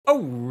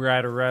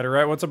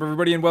Alright. What's up,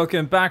 everybody, and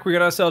welcome back. We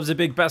got ourselves a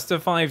big best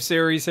of 5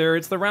 series here.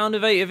 It's the round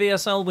of 8 of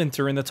ESL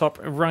Winter in the top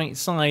right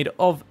side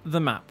of the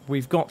map.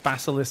 We've got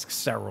Basilisk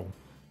SERRAL.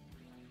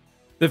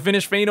 The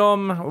Finnish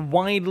Phenom,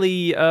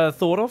 widely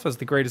thought of as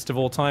the greatest of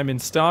all time in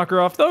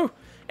StarCraft, though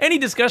any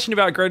discussion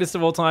about greatest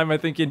of all time, I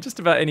think, in just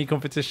about any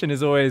competition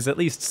is always at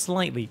least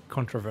slightly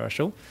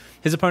controversial.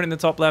 His opponent in the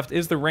top left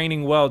is the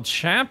reigning world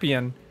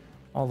champion,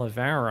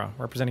 OLIVEIRA,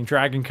 representing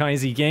Dragon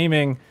Kaiser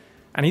Gaming.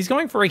 And he's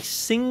going for a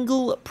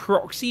single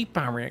proxy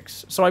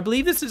barracks. So I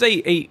believe this is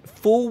a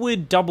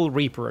forward double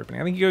Reaper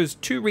opening. I think he goes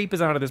 2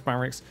 Reapers out of this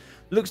barracks,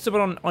 looks to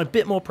put on a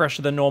bit more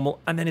pressure than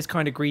normal, and then is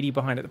kind of greedy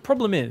behind it. The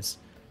problem is,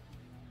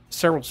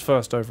 SERRAL's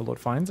first Overlord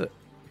finds it.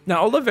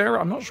 Now, OLIVEIRA,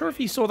 I'm not sure if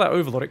he saw that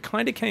Overlord. It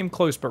kind of came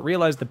close, but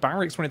realized the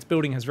barracks when it's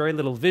building has very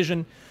little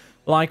vision.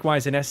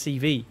 Likewise in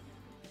SCV.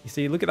 You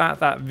see, look at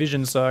that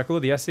vision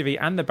circle, the SCV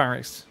and the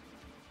barracks.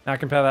 Now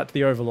compare that to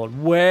the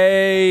Overlord.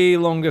 Way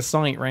longer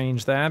sight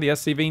range there. The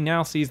SCV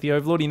now sees the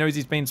Overlord. He knows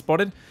he's been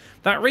spotted.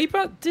 That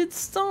Reaper did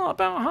start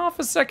about half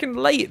a second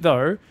late,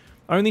 though.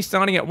 Only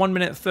starting at 1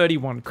 minute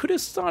 31. Could have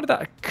started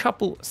that a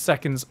couple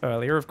seconds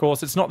earlier. Of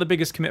course, it's not the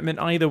biggest commitment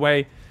either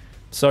way.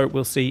 So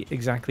we'll see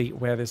exactly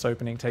where this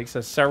opening takes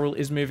us. SERRAL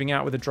is moving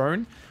out with a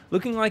drone.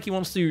 Looking like he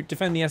wants to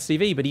defend the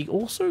SCV, but he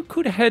also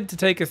could head to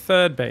take a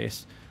third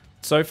base.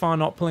 So far,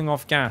 not pulling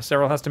off gas.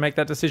 SERRAL has to make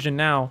that decision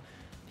now.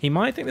 He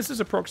might think this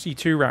is a proxy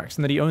 2 racks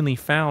and that he only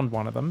found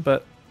one of them,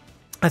 but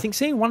I think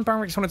seeing one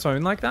barracks on its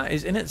own like that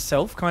is in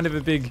itself kind of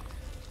a big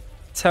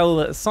tell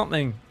that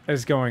something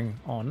is going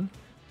on.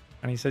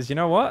 And he says, you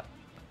know what?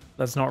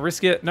 Let's not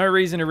risk it. No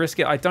reason to risk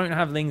it. I don't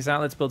have lings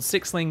out. Let's build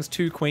 6 lings,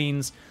 2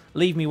 queens.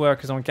 Leave me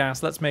workers on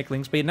gas. Let's make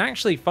ling speed. And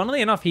actually,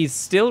 funnily enough, he's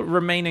still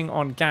remaining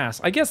on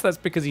gas. I guess that's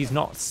because he's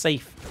not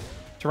safe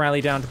to rally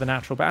down to the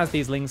natural. But as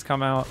these lings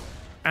come out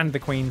and the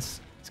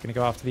queens, he's going to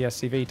go after the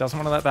SCV. Doesn't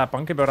want to let that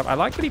bunker build up. I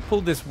like that he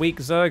pulled this weak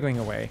Zergling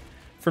away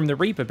from the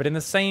Reaper, but in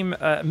the same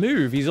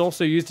move, he's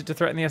also used it to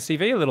threaten the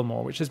SCV a little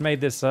more, which has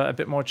made this a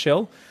bit more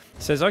chill.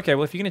 Says, okay,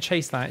 well, if you're going to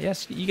chase that,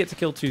 yes, you get to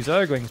kill 2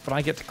 Zerglings, but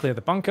I get to clear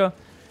the bunker.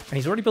 And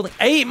he's already building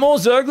 8 more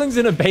Zerglings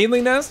in a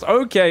Baneling nest?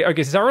 Okay,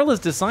 SERRAL has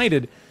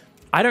decided,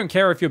 I don't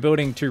care if you're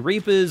building 2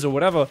 Reapers or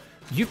whatever,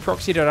 you've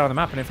proxied it out of the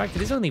map. And in fact,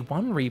 it is only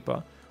 1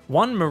 Reaper,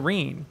 1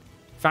 Marine.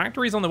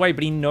 Factory's on the way,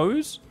 but he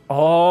knows...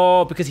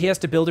 Oh, because he has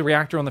to build a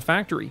reactor on the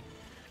factory.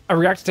 A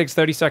reactor takes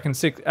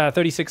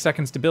 36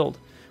 seconds to build,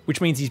 which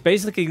means he's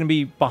basically going to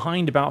be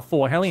behind about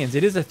 4 Hellions.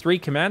 It is a 3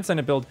 command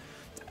center build.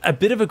 A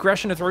bit of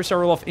aggression to throw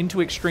SERRAL off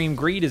into extreme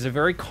greed is a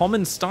very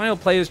common style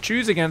players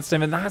choose against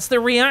him, and that's the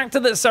reactor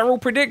that SERRAL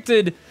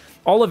predicted.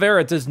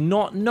 OLIVEIRA does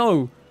not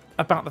know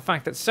about the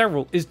fact that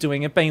SERRAL is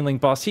doing a Baneling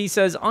bust. He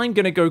says, I'm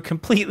going to go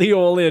completely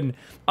all in.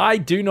 I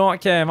do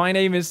not care. My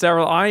name is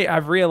SERRAL. I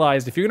have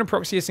realized if you're going to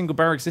proxy a single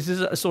barracks, this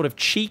is a sort of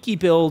cheeky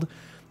build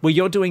where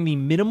you're doing the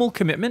minimal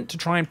commitment to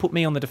try and put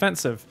me on the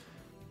defensive.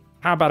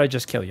 How about I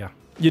just kill you?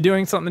 You're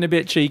doing something a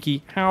bit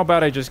cheeky. How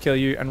about I just kill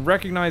you? And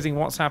recognizing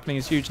what's happening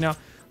is huge. Now,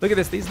 look at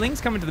this. These lings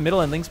come into the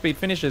middle and ling speed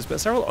finishes, but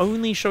SERRAL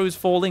only shows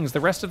 4 lings. The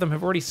rest of them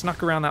have already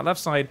snuck around that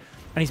left side,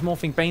 and he's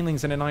morphing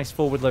Banelings in a nice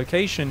forward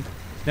location.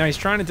 Now he's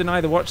trying to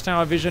deny the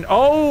watchtower vision.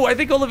 Oh, I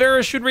think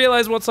OLIVEIRA should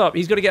realize what's up.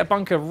 He's got to get a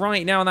bunker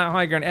right now on that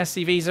high ground.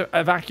 SCV's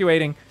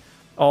evacuating.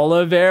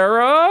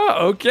 OLIVEIRA,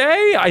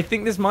 okay. I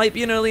think this might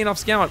be an early enough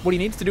scout. What he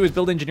needs to do is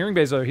build engineering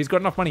bays, though. He's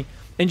got enough money.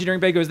 Engineering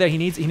bay goes there. He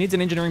needs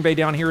an engineering bay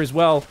down here as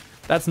well.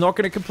 That's not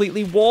going to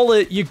completely wall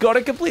it. You got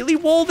to completely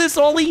wall this,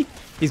 Ollie.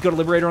 He's got a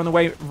Liberator on the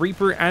way.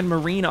 Reaper and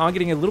Marine are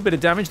getting a little bit of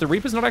damage. The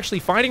Reaper's not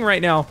actually fighting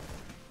right now.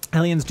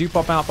 Hellions do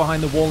pop out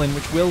behind the wall in,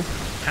 which will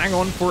hang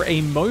on for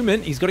a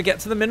moment. He's got to get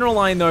to the mineral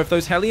line, though. If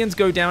those Hellions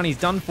go down, he's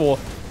done for.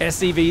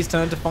 SCV's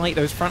turn to fight.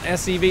 Those front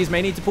SCVs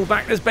may need to pull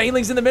back. There's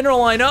Banelings in the mineral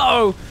line.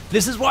 Uh-oh!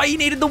 This is why he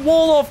needed the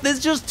wall off.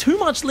 There's just too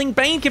much Ling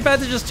Bane compared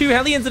to just 2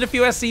 Hellions and a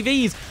few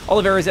SCVs.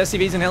 OLIVEIRA's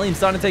SCVs and Hellions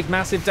starting to take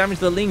massive damage.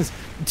 The Lings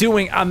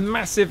doing a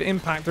massive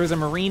impact. There's a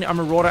Marine, a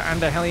Marauder,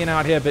 and a Hellion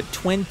out here, but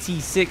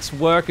 26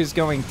 workers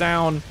going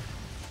down.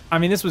 I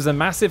mean, this was a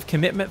massive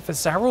commitment for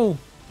SERRAL.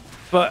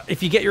 But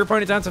if you get your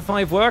opponent down to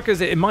 5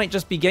 workers, it might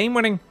just be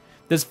game-winning.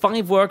 There's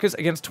 5 workers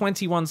against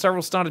 21.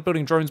 SERRAL started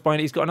building drones behind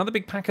it. He's got another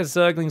big pack of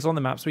Zerglings on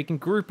the map, so he can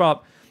group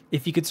up.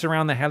 If he could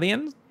surround the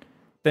Hellions,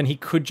 then he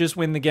could just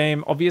win the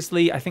game.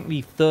 Obviously, I think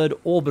the 3rd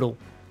orbital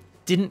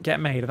didn't get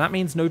made, and that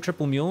means no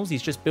triple mules.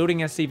 He's just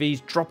building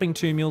SCVs, dropping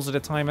 2 mules at a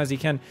time as he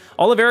can.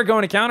 OLIVEIRA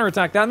going to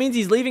counterattack. That means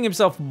he's leaving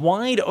himself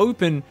wide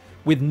open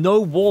with no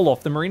wall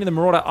off. The Marine and the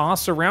Marauder are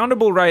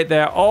surroundable right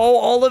there.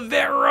 Oh,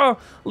 OLIVEIRA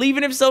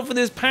leaving himself with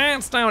his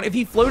pants down. If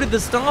he floated the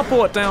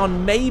starport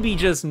down, maybe,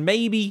 just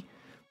maybe.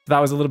 That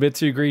was a little bit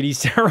too greedy.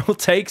 SERRAL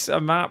takes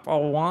a map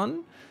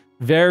 1.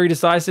 Very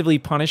decisively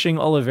punishing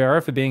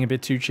OLIVEIRA for being a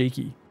bit too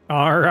cheeky.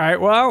 All right,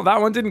 well,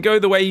 that one didn't go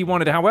the way he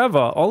wanted.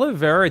 However,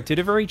 OLIVEIRA did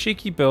a very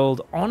cheeky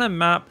build on a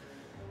map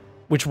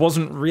which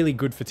wasn't really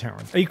good for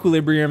Terran.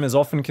 Equilibrium is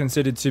often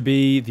considered to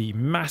be the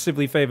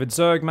massively favored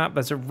Zerg map.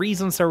 There's a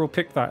reason SERRAL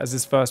picked that as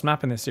his first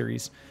map in this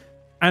series.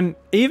 And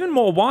even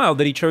more wild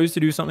that he chose to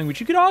do something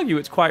which you could argue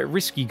it's quite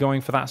risky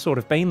going for that sort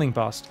of Baneling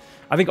bust.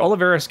 I think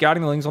Oliveira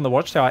scouting the Lings on the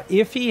Watchtower,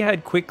 if he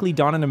had quickly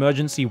done an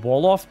emergency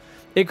wall off,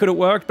 it could have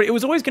worked, but it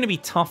was always going to be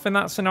tough in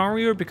that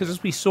scenario because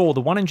as we saw, the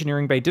one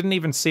engineering bay didn't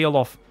even seal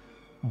off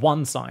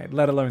one side,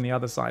 let alone the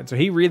other side. So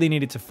he really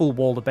needed to full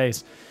wall the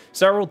base.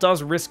 SERRAL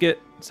does risk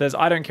it, says,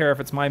 I don't care if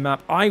it's my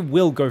map, I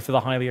will go for the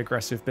highly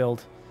aggressive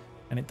build.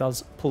 And it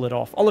does pull it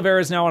off. Oliveira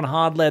is now on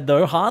hard lead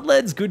though. Hard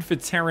lead's good for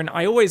Terran.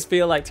 I always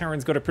feel like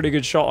Terran's got a pretty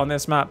good shot on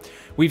this map.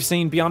 We've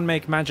seen Beyond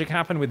Make magic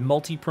happen with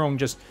multi-prong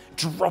just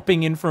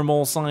dropping in from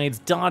all sides,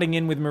 darting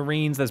in with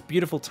Marines. There's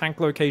beautiful tank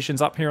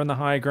locations up here on the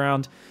high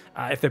ground.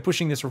 If they're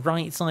pushing this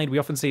right side, we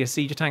often see a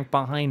siege tank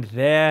behind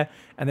there,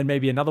 and then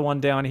maybe another one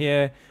down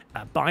here.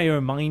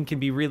 Biomine can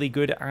be really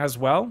good as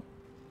well.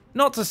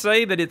 Not to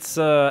say that it's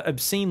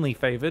obscenely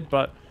favored,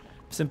 but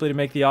simply to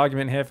make the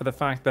argument here for the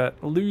fact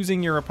that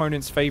losing your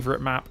opponent's favorite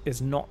map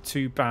is not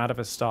too bad of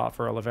a start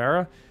for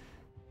Oliveira.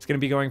 It's going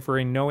to be going for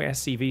a no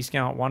SCV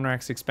scout,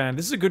 1-Rax expand.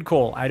 This is a good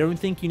call. I don't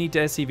think you need to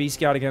SCV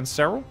scout against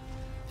SERRAL.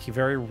 He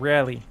very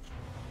rarely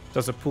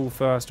does a pull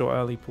first or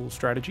early pull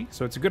strategy.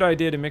 So it's a good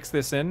idea to mix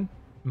this in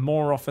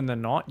more often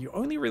than not. You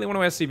only really want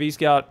to SCV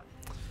scout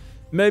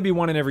maybe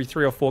one in every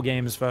 3 or 4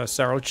 games for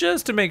SERRAL,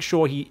 just to make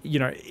sure he, you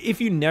know,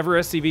 if you never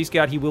SCV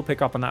scout, he will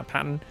pick up on that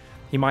pattern.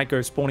 He might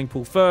go spawning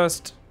pool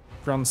first,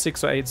 run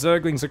 6 or 8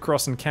 Zerglings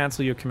across and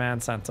cancel your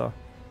command center.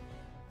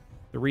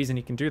 The reason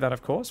he can do that,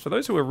 of course, for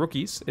those who are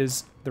rookies,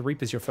 is the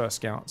Reaper's your first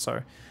scout.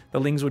 So the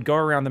Lings would go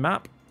around the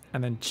map,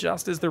 and then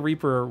just as the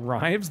Reaper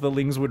arrives, the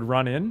Lings would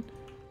run in.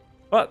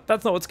 But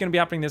that's not what's going to be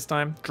happening this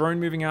time. Drone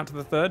moving out to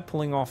the third,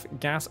 pulling off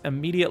gas,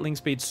 immediate Ling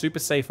speed, super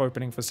safe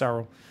opening for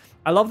SERRAL.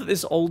 I love that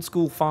this old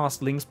school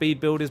fast Ling speed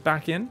build is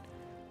back in.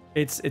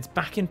 It's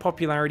back in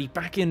popularity,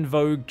 back in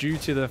vogue due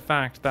to the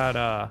fact that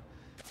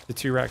the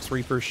 2-Rax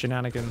Reaper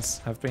shenanigans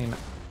have been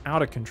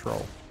out of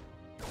control.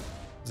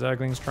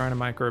 Zergling's trying to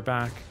micro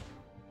back.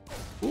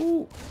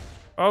 Ooh.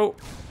 Oh.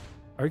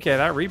 Okay,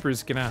 that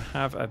Reaper's gonna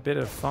have a bit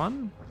of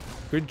fun.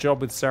 Good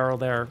job with SERRAL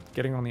there,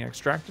 getting on the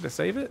extractor to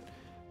save it.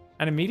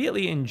 And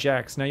immediately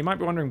injects. Now, you might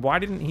be wondering, why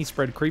didn't he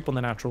spread creep on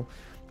the natural?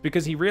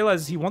 Because he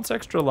realizes he wants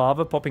extra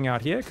lava popping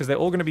out here, because they're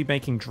all going to be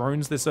making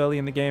drones this early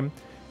in the game.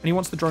 And he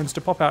wants the drones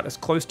to pop out as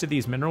close to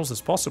these minerals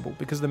as possible,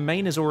 because the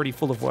main is already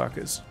full of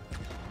workers.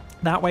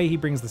 That way, he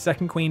brings the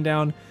second queen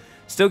down,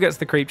 still gets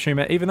the creep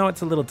tumor, even though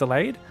it's a little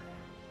delayed.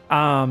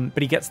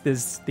 But he gets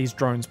these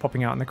drones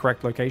popping out in the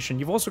correct location.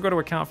 You've also got to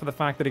account for the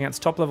fact that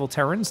against top-level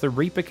Terrans, the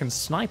Reaper can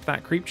snipe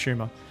that creep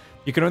tumor.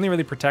 You can only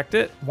really protect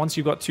it once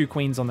you've got 2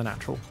 queens on the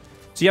natural.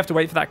 So you have to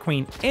wait for that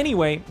queen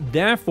anyway.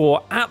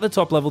 Therefore, at the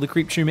top level, the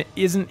creep tumor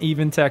isn't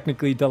even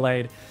technically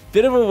delayed.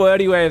 Bit of a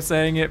wordy way of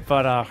saying it,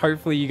 but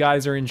hopefully you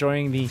guys are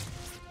enjoying the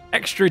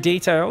extra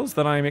details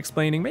that I'm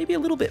explaining. Maybe a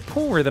little bit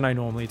poorer than I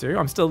normally do.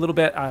 I'm still a little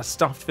bit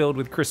stuffed filled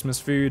with Christmas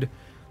food.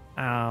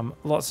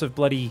 Lots of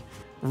bloody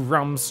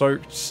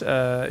rum-soaked,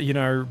 you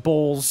know,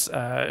 balls,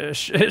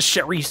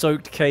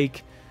 sherry-soaked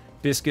cake,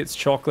 biscuits,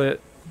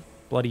 chocolate,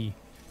 bloody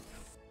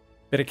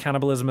bit of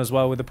cannibalism as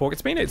well with the pork.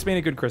 It's been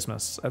a good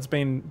Christmas. It's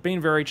been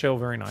very chill,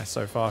 very nice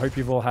so far. I hope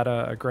you've all had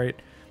a great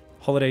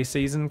holiday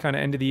season, kind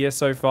of end of the year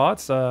so far.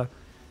 It's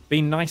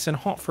been nice and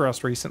hot for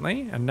us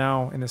recently, and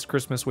now in this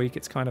Christmas week,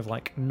 it's kind of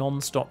like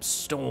non-stop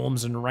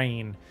storms and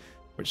rain,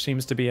 which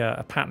seems to be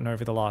a pattern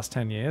over the last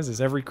 10 years.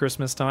 Is every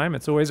Christmas time,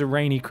 it's always a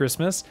rainy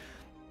Christmas.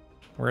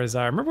 Whereas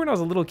I remember when I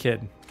was a little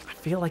kid, I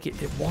feel like it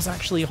was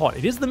actually hot.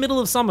 It is the middle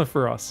of summer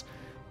for us,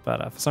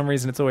 but for some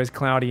reason it's always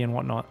cloudy and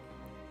whatnot.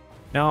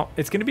 Now,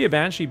 it's going to be a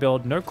Banshee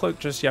build. No cloak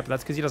just yet, but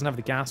that's because he doesn't have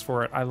the gas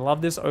for it. I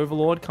love this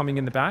Overlord coming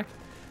in the back.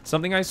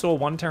 Something I saw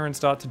one Terran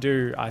start to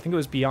do, I think it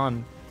was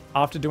Beyond,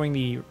 after doing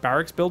the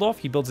barracks build off,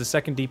 he builds a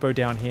second depot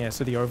down here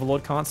so the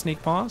Overlord can't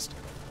sneak past.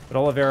 But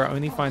Oliveira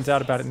only finds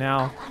out about it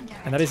now.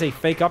 And that is a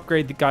fake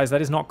upgrade, guys.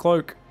 That is not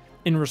cloak.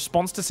 In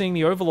response to seeing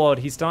the Overlord,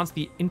 he starts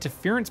the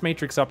Interference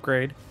Matrix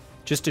upgrade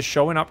just to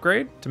show an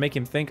upgrade, to make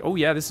him think, oh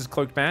yeah, this is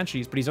cloaked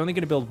Banshees, but he's only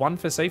going to build 1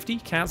 for safety,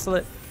 cancel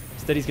it.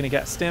 Instead, he's going to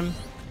get Stim,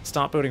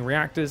 start building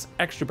reactors,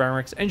 extra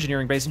barracks,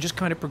 engineering base, and just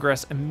kind of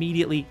progress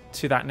immediately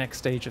to that next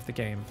stage of the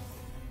game.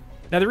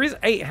 Now, there is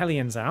 8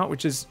 Hellions out,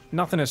 which is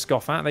nothing to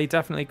scoff at. They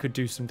definitely could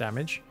do some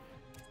damage.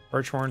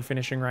 Roach Warren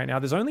finishing right now.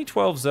 There's only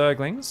 12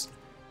 Zerglings,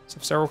 so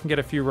if SERRAL can get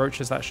a few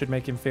Roaches, that should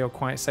make him feel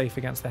quite safe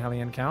against the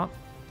Hellion count.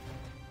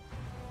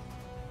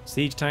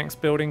 Siege tanks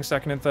building,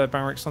 2nd and 3rd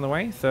barracks on the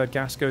way. 3rd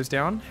gas goes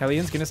down.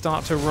 Hellion's going to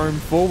start to roam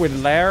forward.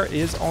 Lair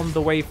is on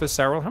the way for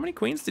SERRAL. How many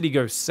queens did he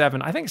go?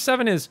 7. I think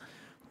 7 is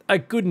a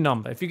good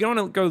number. If you're going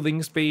to go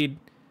Ling speed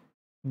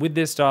with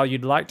this style,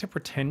 you'd like to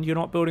pretend you're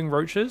not building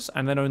Roaches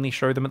and then only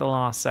show them at the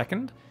last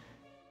second.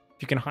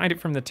 If you can hide it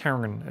from the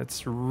Terran,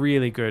 it's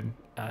really good.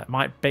 It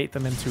might bait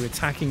them into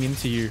attacking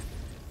into you.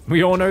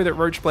 We all know that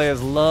Roach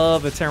players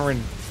love a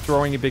Terran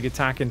throwing a big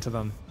attack into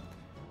them.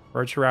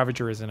 Roach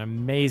Ravager is an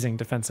amazing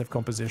defensive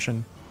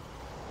composition.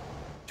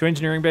 2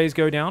 engineering bays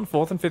go down.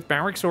 4th and 5th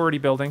barracks already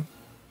building.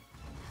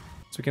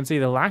 So we can see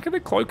the lack of the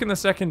cloak in the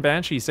 2nd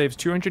Banshee saves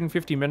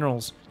 250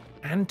 minerals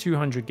and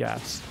 200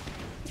 gas.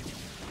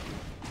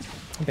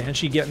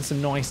 Banshee getting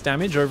some nice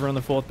damage over on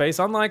the 4th base.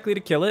 Unlikely to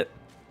kill it.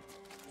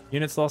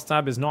 Units lost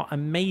tab is not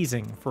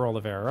amazing for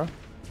Oliveira.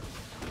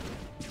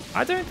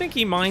 I don't think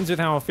he minds with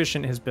how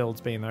efficient his build's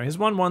been, though. His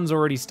 1-1's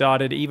already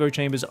started. Evo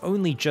Chamber's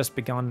only just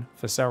begun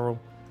for SERRAL.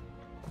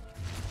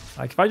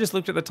 Like, if I just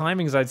looked at the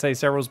timings, I'd say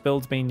SERRAL's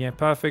build's been, yeah,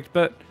 perfect.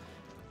 But,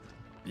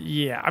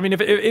 yeah, I mean,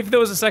 if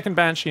there was a second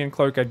Banshee and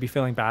Cloak, I'd be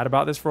feeling bad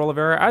about this for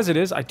Oliveira. As it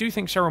is, I do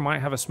think SERRAL might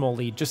have a small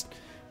lead. Just,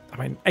 I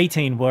mean,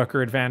 18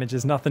 worker advantage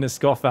is nothing to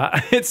scoff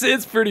at.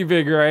 It's pretty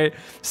big, right?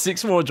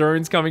 6 more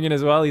drones coming in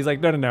as well. He's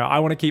like, no, I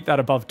want to keep that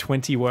above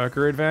 20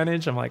 worker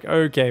advantage. I'm like,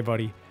 okay,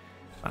 buddy.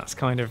 That's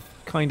kind of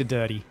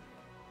dirty.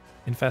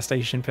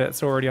 Infestation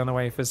Pit's already on the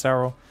way for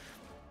SERRAL.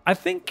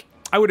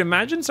 I would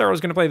imagine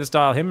SERRAL's going to play the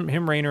style.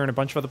 Him, Rainer, and a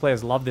bunch of other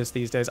players love this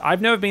these days. I've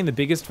never been the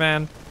biggest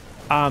fan.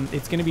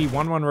 It's going to be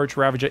 1-1 Roach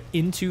Ravager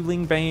into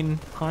Lingbane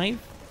Hive.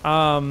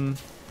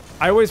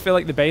 I always feel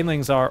like the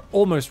Banelings are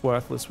almost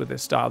worthless with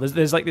this style.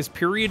 There's like this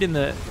period in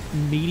the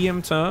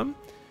medium term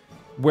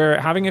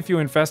where having a few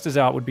Infestors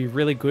out would be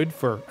really good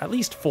for at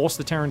least force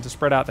the Terran to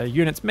spread out their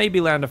units, maybe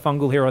land a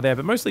Fungal here or there,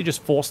 but mostly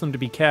just force them to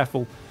be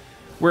careful.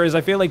 Whereas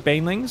I feel like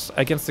Banelings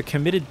against a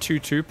committed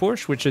 2-2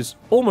 push, which is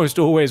almost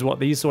always what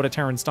these sort of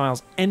Terran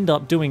styles end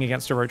up doing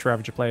against a Roach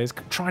Ravager players,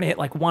 trying to hit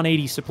like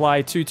 180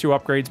 supply, 2-2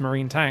 upgrades,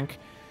 Marine Tank.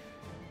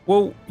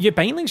 Well, your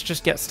Banelings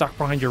just get stuck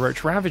behind your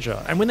Roach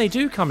Ravager, and when they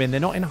do come in, they're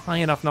not in high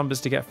enough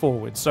numbers to get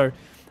forward. So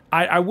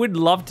I would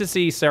love to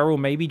see SERRAL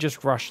maybe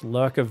just rush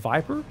Lurker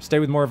Viper, stay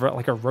with more of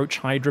like a Roach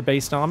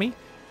Hydra-based army.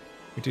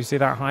 We do see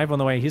that Hive on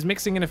the way. He's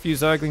mixing in a few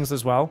Zerglings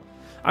as well.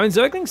 I mean,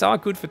 Zerglings are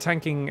good for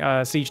tanking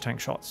siege tank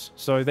shots,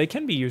 so they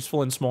can be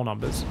useful in small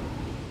numbers.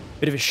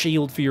 Bit of a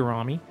shield for your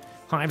army.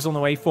 Hive's on the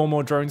way, 4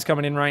 more drones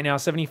coming in right now.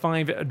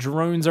 75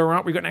 drones are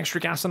up. We've got an extra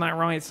gas on that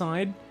right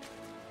side.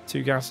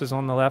 2 gases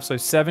on the left, so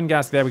 7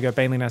 gas. There we go,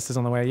 Baneling Nest is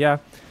on the way, yeah.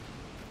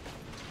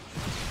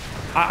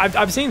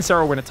 I've seen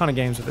SERRAL win a ton of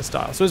games with this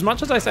style, so as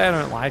much as I say I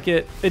don't like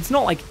it, it's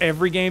not like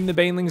every game the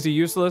Banelings are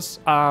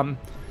useless, but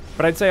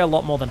I'd say a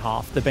lot more than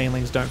half the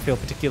Banelings don't feel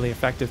particularly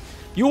effective.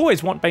 You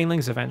always want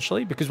Banelings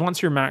eventually, because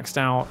once you're maxed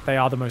out, they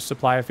are the most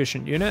supply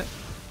efficient unit,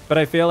 but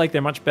I feel like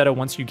they're much better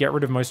once you get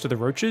rid of most of the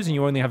Roaches and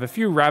you only have a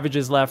few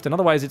Ravagers left, and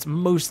otherwise it's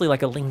mostly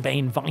like a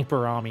Lingbane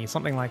Viper army,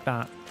 something like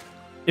that.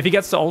 If he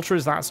gets to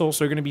Ultras, that's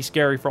also going to be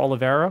scary for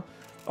Oliveira.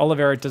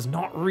 Oliveira does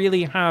not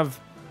really have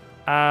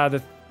he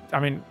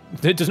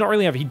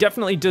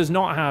definitely does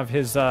not have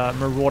his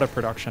Marauder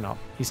production up.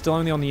 He's still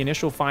only on the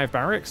initial 5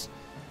 barracks,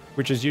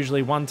 which is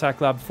usually 1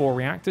 tech lab, 4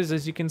 reactors,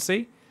 as you can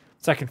see.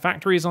 Second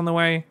factory is on the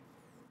way.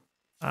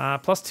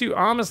 +2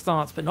 armor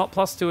starts, but not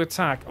 +2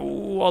 attack.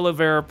 Ooh,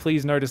 Oliveira,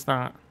 please notice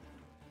that.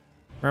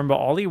 Remember,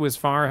 Ollie was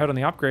far ahead on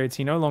the upgrades.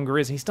 He no longer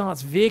is. He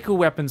starts vehicle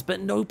weapons, but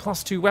no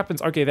 +2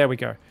 weapons. Okay, there we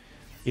go.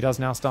 He does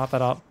now start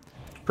that up.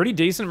 Pretty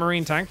decent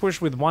Marine tank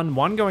push with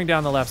 1-1 going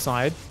down the left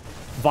side.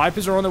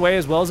 Vipers are on the way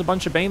as well as a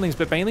bunch of Banelings,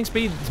 but Baneling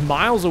speed is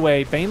miles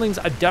away.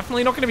 Banelings are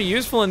definitely not going to be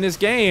useful in this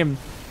game.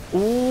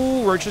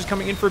 Ooh, Roach is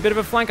coming in for a bit of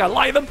a flank. I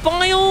like the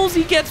Biles!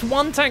 He gets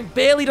 1 tank,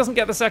 barely doesn't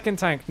get the 2nd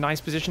tank.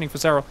 Nice positioning for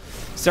SERRAL.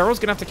 SERRAL's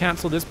going to have to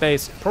cancel this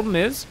base. Problem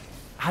is,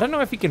 I don't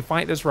know if he can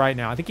fight this right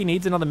now. I think he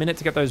needs another minute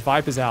to get those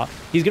Vipers out.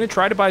 He's going to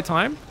try to buy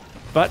time,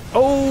 but,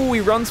 oh,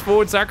 he runs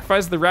forward,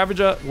 sacrifices the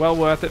Ravager. Well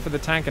worth it for the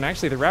tank, and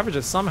actually the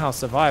Ravager somehow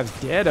survives.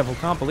 Daredevil,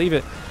 can't believe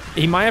it.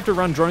 He might have to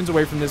run drones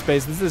away from this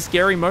base. This is a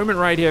scary moment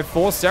right here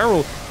for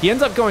SERRAL. He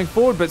ends up going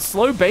forward, but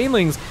slow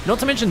Banelings, not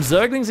to mention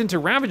Zerglings into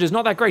Ravagers,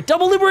 not that great.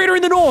 Double Liberator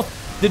in the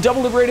north! The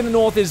Double Liberator in the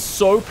north is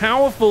so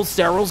powerful.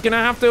 SERRAL's gonna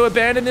have to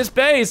abandon this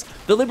base.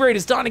 The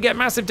Liberator's starting to get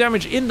massive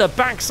damage in the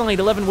backside.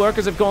 11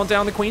 workers have gone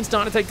down. The Queen's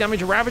starting to take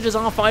damage. Ravagers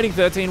are fighting.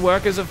 13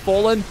 workers have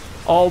fallen.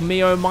 Oh,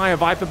 me, oh my, a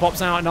Viper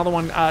pops out. Another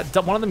one,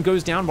 one of them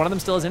goes down. One of them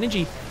still has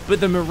energy.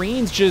 But the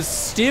Marines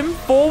just stim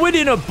forward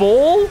in a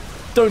ball.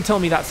 Don't tell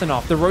me that's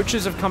enough. The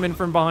Roaches have come in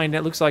from behind.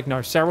 It looks like no.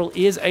 SERRAL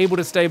is able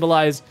to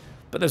stabilize,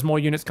 but there's more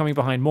units coming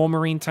behind. More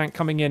Marine tank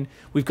coming in.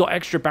 We've got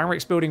extra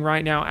barracks building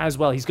right now as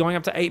well. He's going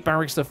up to 8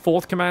 barracks. The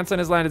 4th command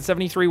center has landed.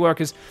 73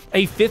 workers.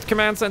 A 5th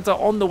command center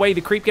on the way.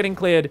 The creep getting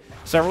cleared.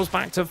 SERRAL's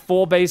back to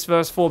 4 base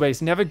versus 4 base.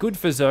 Never good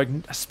for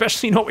Zerg,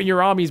 especially not when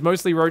your army's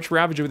mostly Roach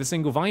Ravager with a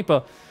single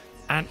Viper.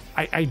 And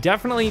I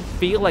definitely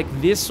feel like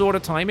this sort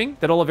of timing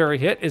that Oliveira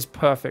hit is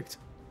perfect.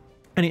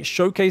 And it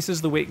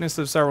showcases the weakness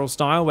of SERRAL's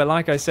style, where,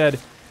 like I said,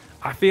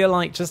 I feel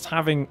like just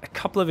having a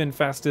couple of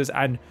Infestors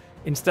and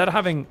instead of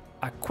having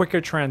a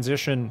quicker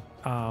transition,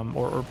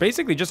 or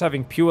basically just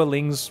having pure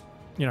Lings,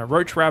 you know,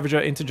 Roach Ravager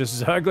into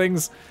just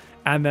Zerglings,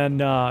 and then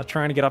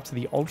trying to get up to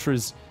the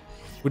Ultras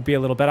would be a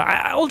little better.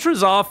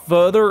 Ultras are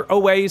further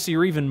away, so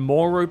you're even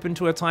more open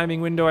to a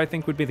timing window, I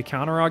think would be the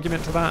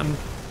counter-argument to that. And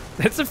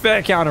it's a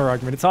fair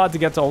counter-argument. It's hard to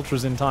get to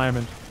Ultras in time,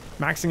 and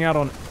maxing out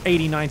on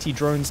 80, 90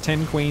 drones,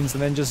 10 Queens,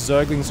 and then just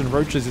Zerglings and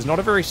Roaches is not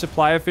a very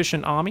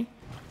supply-efficient army.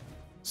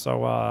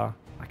 So, I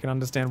can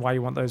understand why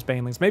you want those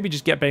Banelings. Maybe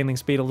just get Baneling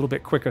speed a little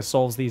bit quicker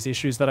solves these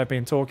issues that I've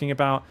been talking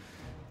about.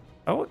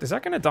 Oh, is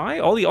that going to die?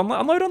 Ollie,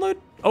 unload.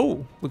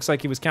 Oh, looks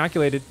like he was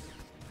calculated.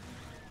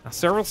 Now,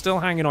 SERRAL's still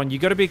hanging on. You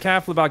got to be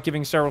careful about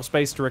giving SERRAL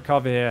space to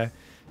recover here.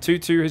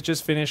 2-2 has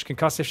just finished.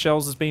 Concussive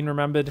Shells has been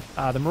remembered.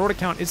 The Marauder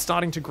count is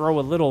starting to grow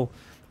a little.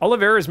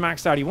 Oliveira is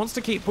maxed out. He wants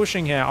to keep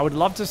pushing here. I would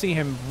love to see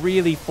him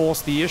really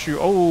force the issue.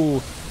 Oh,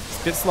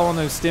 it's a bit slow on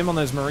those stim on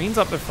those Marines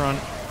up the front.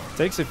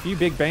 Takes a few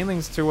big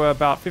Banelings to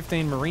about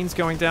 15 Marines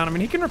going down. I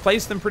mean, he can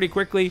replace them pretty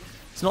quickly.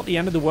 It's not the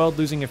end of the world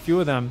losing a few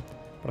of them.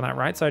 But on that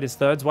right side, his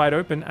third's wide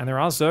open, and there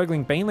are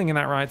Zergling Baneling in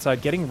that right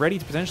side, getting ready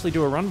to potentially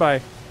do a run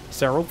by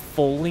SERRAL,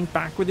 falling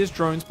back with his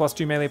drones,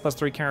 +2 melee,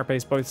 +3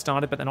 carapace, both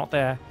started, but they're not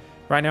there.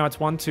 Right now, it's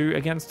 1-2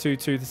 against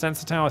 2-2. The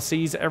Sensor Tower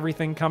sees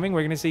everything coming.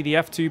 We're going to see the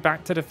F2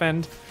 back to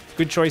defend.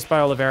 Good choice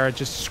by Oliveira.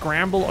 Just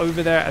scramble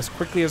over there as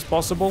quickly as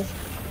possible.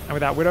 And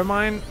with that Widow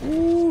Mine,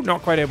 ooh,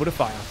 not quite able to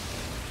fire.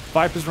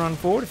 Vipers run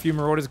forward. A few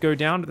Marauders go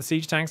down, but the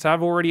siege tanks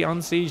have already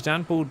unsieged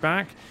and pulled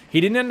back. He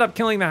didn't end up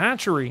killing the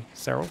hatchery.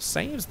 SERRAL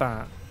saves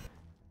that.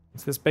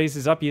 Once this base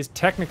is up, he is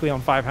technically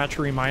on 5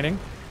 hatchery mining.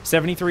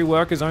 73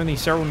 workers only.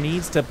 SERRAL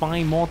needs to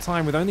buy more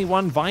time with only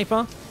 1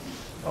 Viper.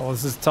 Oh,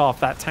 this is tough.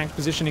 That tank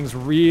positioning is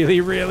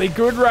really, really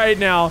good right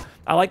now.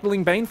 I like the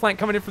Ling Bane flank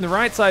coming in from the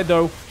right side,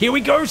 though. Here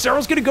we go.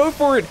 SERRAL's going to go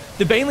for it.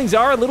 The Banelings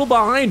are a little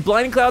behind.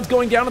 Blinding Cloud's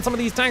going down on some of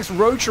these tanks.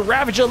 Roach,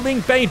 Ravager,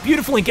 Ling Bane.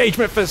 Beautiful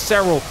engagement for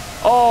SERRAL.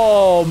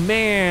 Oh,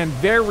 man.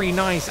 Very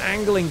nice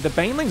angling. The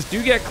Banelings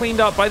do get cleaned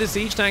up by the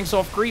siege tanks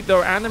off creep,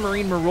 though, and the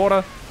Marine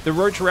Marauder. The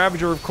Roach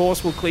Ravager, of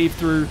course, will cleave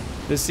through.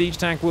 The siege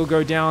tank will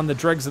go down. The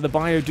dregs of the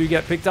bio do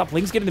get picked up.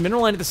 Ling's getting the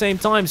mineral line at the same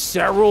time.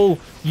 SERRAL,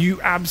 you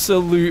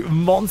absolute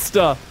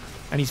monster.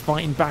 And he's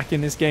fighting back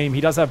in this game.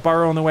 He does have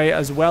Burrow on the way,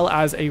 as well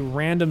as a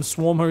random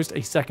Swarm Host,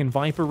 a second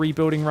Viper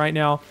rebuilding right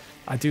now.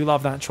 I do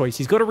love that choice.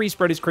 He's got to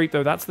respread his creep,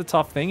 though. That's the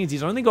tough thing, is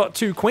he's only got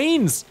 2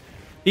 Queens.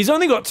 He's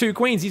only got 2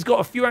 Queens. He's got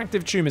a few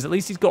active tumors. At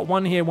least he's got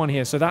one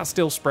here. So that's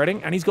still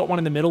spreading. And he's got one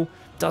in the middle.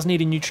 Does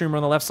need a new tumor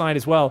on the left side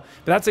as well.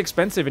 But that's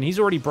expensive, and he's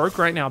already broke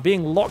right now.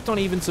 Being locked on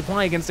even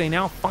supply against a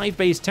now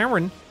 5-base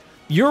Terran.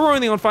 You're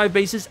only on 5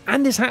 bases,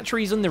 and this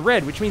hatchery's in the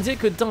red, which means it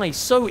could die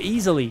so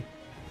easily.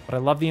 But I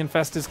love the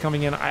Infestors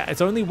coming in.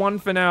 It's only 1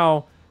 for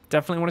now.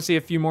 Definitely want to see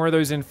a few more of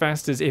those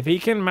Infestors. If he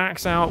can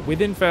max out with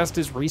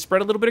Infestors,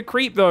 respread a little bit of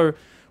creep, though,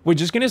 we're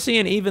just going to see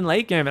an even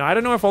late game. And I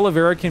don't know if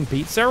Oliveira can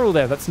beat SERRAL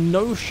there. That's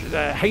no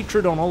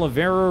hatred on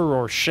Oliveira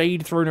or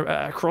shade thrown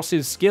across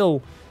his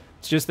skill.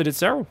 It's just that it's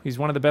SERRAL. He's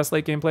one of the best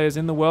late game players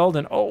in the world.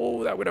 And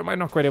oh, that Widow Mine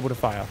not quite able to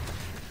fire.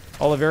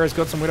 Oliveira's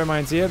got some Widow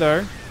Mines here,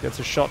 though. Gets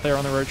a shot there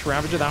on the Roach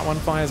Ravager. That one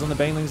fires on the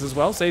Banelings as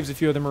well. Saves a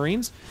few of the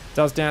Marines.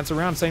 Does dance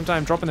around. Same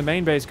time, dropping the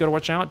main base. Got to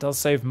watch out. Does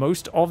save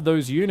most of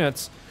those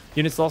units.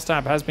 Units lost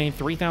tab has been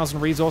 3,000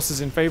 resources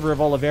in favor of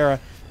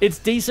Oliveira. It's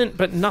decent,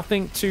 but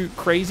nothing too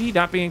crazy.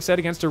 That being said,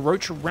 against a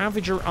Roach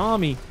Ravager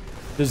army,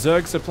 the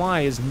Zerg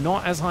supply is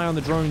not as high on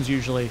the drones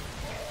usually.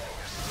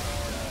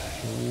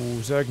 Ooh,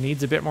 Zerg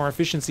needs a bit more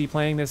efficiency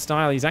playing this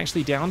style. He's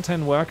actually down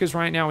 10 workers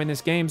right now in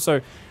this game,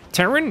 so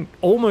Terran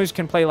almost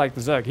can play like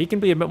the Zerg. He can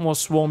be a bit more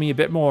swarmy, a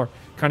bit more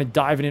kind of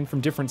diving in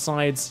from different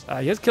sides.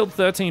 He has killed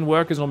 13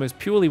 workers almost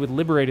purely with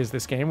Liberators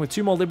this game. With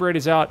 2 more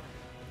Liberators out,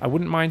 I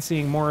wouldn't mind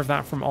seeing more of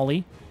that from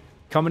Ollie.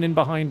 Coming in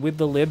behind with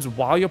the Libs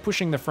while you're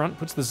pushing the front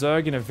puts the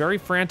Zerg in a very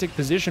frantic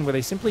position where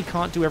they simply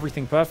can't do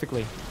everything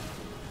perfectly.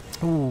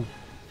 Ooh.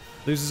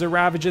 Loses a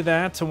Ravager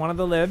there to one of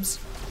the Libs.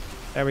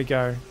 There we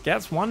go.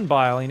 Gets 1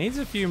 bile. He needs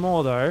a few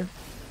more, though.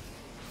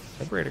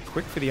 Liberator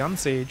quick for the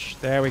unsiege.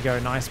 There we go.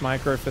 Nice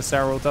micro for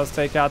SERRAL. Does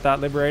take out that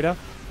Liberator.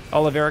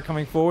 Oliveira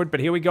coming forward,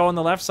 but here we go on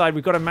the left side.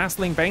 We've got a mass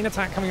Ling Bane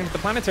attack coming into the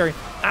planetary.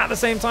 At the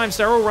same time,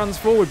 SERRAL runs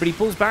forward, but he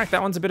pulls back.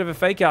 That one's a bit of a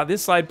fake out.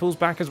 This side pulls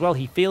back as well.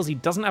 He feels he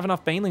doesn't have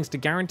enough Banelings to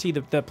guarantee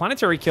the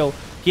planetary kill.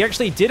 He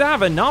actually did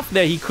have enough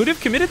there. He could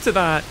have committed to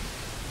that.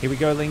 Here we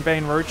go. Ling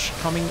Bane Roach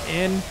coming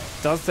in.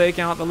 Does take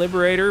out the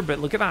Liberator, but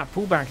look at that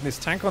pullback. This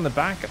tank on the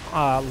back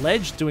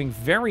ledge doing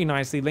very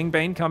nicely. Ling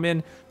Bane come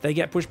in. They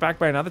get pushed back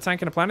by another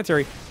tank and a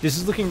planetary. This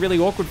is looking really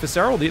awkward for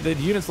SERRAL. The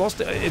unit's lost.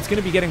 It's going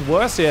to be getting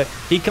worse here.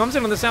 He comes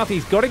in on the south.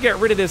 He's got to get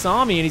rid of this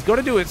army, and he's got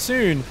to do it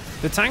soon.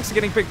 The tanks are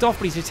getting picked off,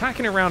 but he's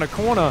attacking around a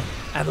corner.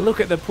 And look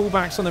at the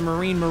pullbacks on the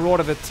Marine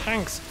Marauder. The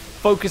tanks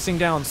focusing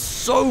down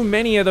so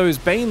many of those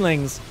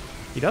Banelings.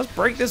 He does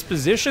break this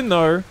position,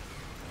 though.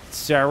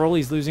 SERRAL,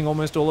 he's losing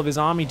almost all of his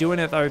army doing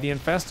it, though. The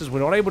Infestors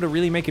were not able to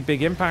really make a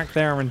big impact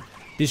there, and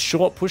this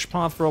short push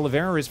path for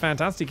Oliveira is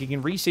fantastic. He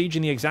can re-siege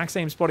in the exact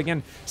same spot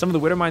again. Some of the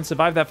Widow Mines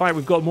survived that fight.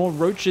 We've got more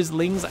Roaches,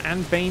 Lings,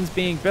 and Banes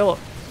being built.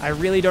 I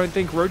really don't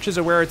think Roaches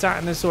are where it's at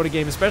in this sort of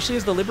game, especially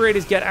as the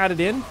Liberators get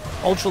added in.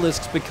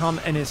 Ultralisks become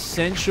an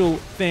essential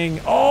thing.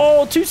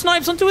 Oh, 2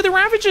 snipes on 2 of the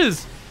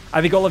Ravagers!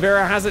 I think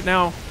Oliveira has it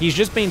now. He's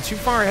just been too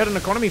far ahead in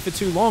economy for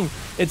too long.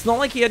 It's not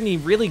like he had any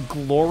really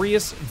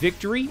glorious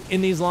victory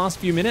in these last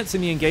few minutes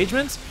in the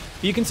engagements.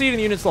 You can see it in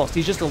the units lost.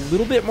 He's just a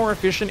little bit more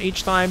efficient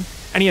each time,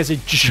 and he has a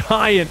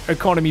giant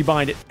economy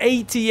behind it.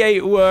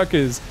 88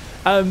 workers.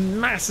 A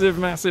massive,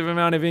 massive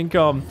amount of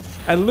income.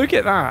 And look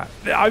at that.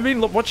 I've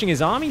been watching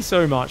his army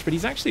so much, but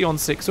he's actually on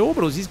 6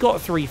 orbitals. He's got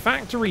 3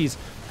 factories,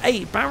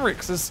 8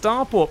 barracks, a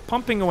starport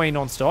pumping away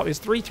non-stop. His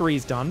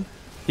 3-3's done.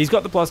 He's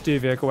got the +2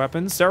 vehicle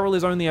weapons. SERRAL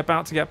is only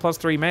about to get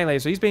 +3 melee,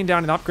 so he's been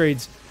down in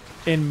upgrades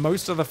in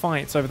most of the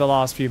fights over the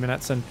last few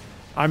minutes. And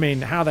I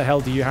mean, how the hell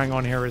do you hang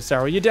on here as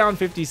SERRAL? You're down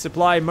 50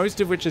 supply, most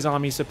of which is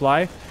army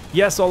supply.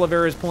 Yes,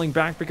 Oliveira is pulling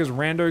back because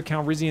Rando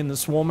Calrissian, the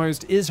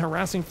Swarmhost, is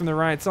harassing from the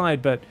right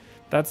side, but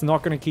that's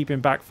not going to keep him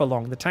back for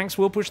long. The tanks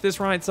will push this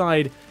right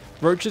side.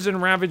 Roaches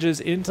and Ravagers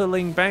into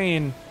Ling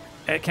Bane.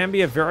 It can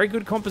be a very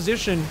good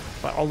composition,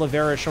 but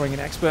Oliveira showing an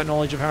expert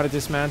knowledge of how to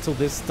dismantle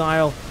this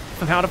style,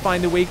 of how to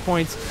find the weak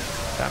points.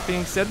 That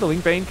being said, the Ling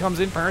Bane comes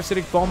in,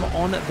 Parasitic Bomb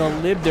on the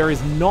lib. There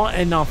is not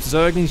enough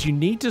Zerglings. You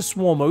need to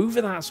swarm over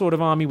that sort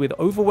of army with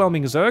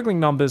overwhelming Zergling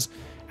numbers,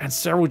 and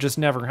SERRAL just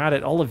never had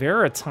it.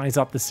 Oliveira ties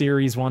up the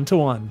series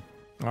 1-1.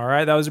 All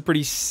right, that was a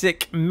pretty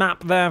sick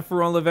map there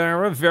for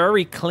Oliveira.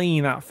 Very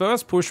clean. That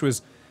first push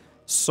was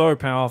so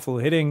powerful,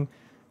 hitting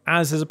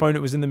as his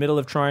opponent was in the middle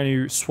of trying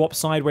to swap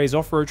sideways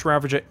off Roach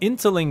Ravager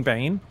into Ling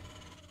Bane.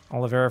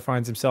 Oliveira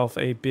finds himself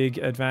a big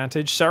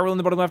advantage. SERRAL in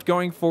the bottom left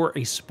going for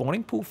a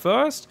spawning pool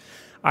first.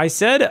 I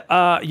said,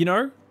 you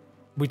know,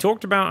 we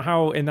talked about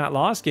how in that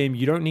last game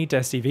you don't need to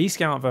SCV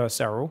scout versus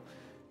SERRAL,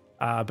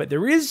 but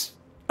there is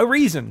a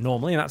reason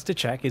normally, and that's to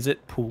check, is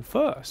it pool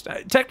first?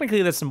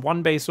 Technically, there's some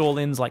one-base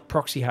all-ins like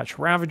Proxy Hatch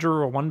Ravager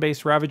or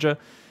one-base Ravager.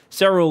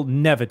 SERRAL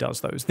never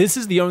does those. This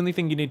is the only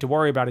thing you need to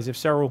worry about, is if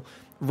SERRAL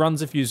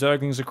runs a few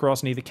Zerglings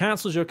across and either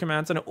cancels your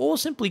command center or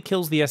simply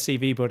kills the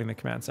SCV building the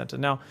command center.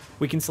 Now,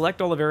 we can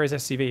select Oliveira's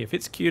SCV. If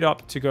it's queued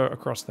up to go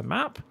across the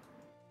map,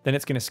 then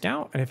it's going to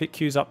scout. And if it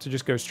queues up to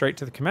just go straight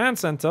to the command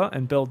center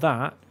and build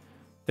that,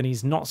 then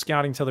he's not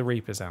scouting till the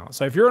Reaper's out.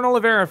 So if you're an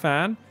Oliveira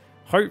fan,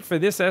 hope for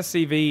this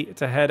SCV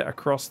to head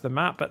across the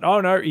map. But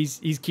oh no,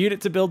 he's queued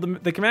it to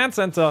build the command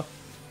center.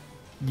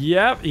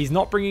 Yep, he's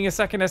not bringing a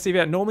second SCV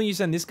out. Normally you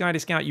send this guy to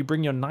scout, you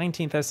bring your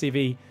 19th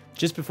SCV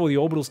just before the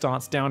orbital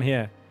starts down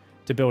here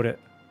to build it.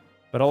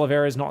 But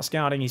Oliveira is not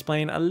scouting. He's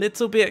playing a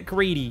little bit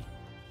greedy.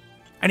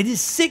 And it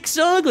is 6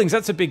 Zerglings.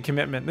 That's a big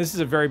commitment. This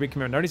is a very big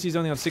commitment. Notice he's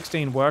only on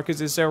 16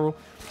 workers, is SERRAL.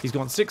 He's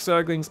gone 6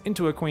 Zerglings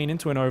into a Queen,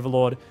 into an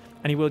Overlord,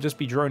 and he will just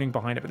be droning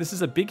behind it. But this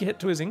is a big hit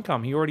to his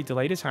income. He already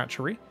delayed his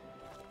hatchery.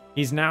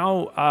 He's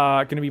now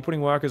going to be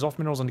putting workers off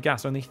minerals onto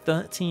gas. Only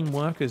 13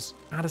 workers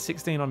out of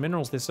 16 on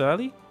minerals this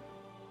early.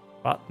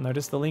 But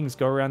notice the Lings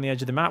go around the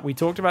edge of the map. We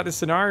talked about this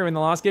scenario in the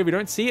last game. We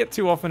don't see it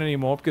too often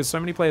anymore because so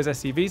many players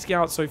SCV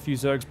scout, so few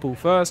Zergs pull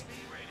first.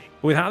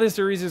 With how this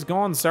series has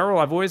gone,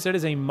 SERRAL, I've always said,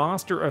 is a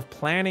master of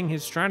planning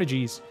his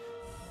strategies.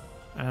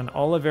 And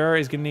Oliveira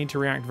is going to need to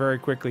react very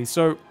quickly.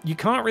 So you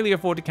can't really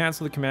afford to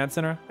cancel the command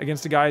center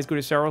against a guy as good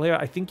as SERRAL here.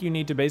 I think you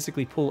need to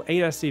basically pull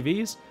 8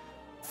 SCVs,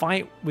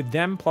 fight with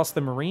them plus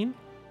the Marine.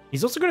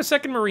 He's also got a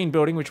second Marine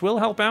building, which will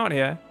help out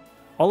here.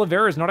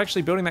 Oliveira is not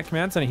actually building that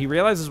command center. He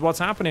realizes what's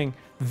happening.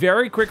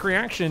 Very quick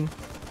reaction.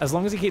 As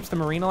long as he keeps the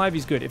Marine alive,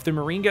 he's good. If the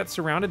Marine gets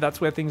surrounded, that's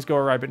where things go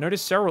awry. But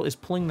notice SERRAL is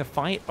pulling the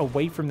fight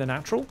away from the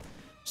natural.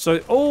 So,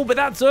 oh, but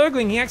that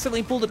Zergling, he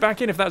accidentally pulled it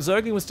back in. If that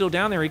Zergling was still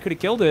down there, he could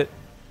have killed it.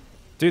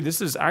 Dude,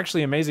 this is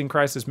actually amazing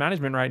crisis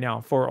management right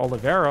now for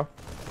Oliveira.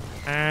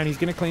 And he's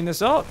going to clean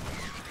this up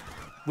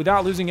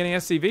without losing any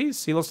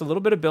SCVs. He lost a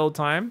little bit of build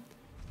time.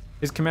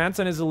 His command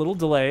center is a little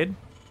delayed.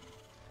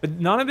 But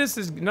none of this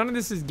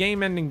is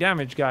game-ending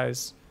damage,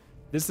 guys.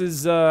 This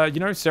is, you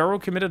know,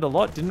 SERRAL committed a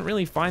lot. Didn't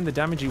really find the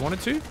damage he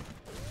wanted to.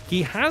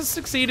 He has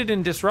succeeded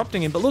in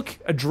disrupting him. But look,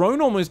 a drone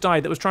almost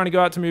died that was trying to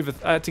go out to move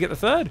to get the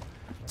third.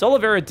 So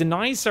Oliveira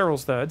denies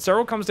SERRAL's third.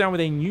 SERRAL comes down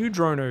with a new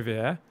drone over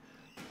here.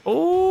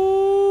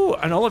 Oh,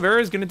 and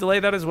Oliveira is going to delay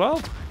that as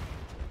well.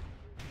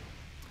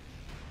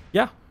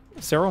 Yeah,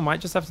 SERRAL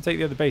might just have to take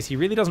the other base. He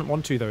really doesn't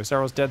want to, though.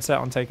 SERRAL's dead set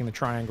on taking the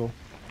triangle.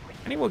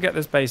 And he will get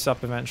this base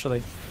up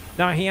eventually.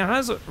 Now, he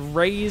has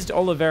raised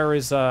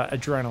Oliveira's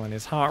adrenaline.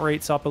 His heart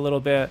rate's up a little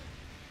bit.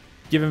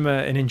 Give him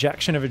an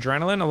injection of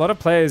adrenaline. A lot of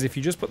players, if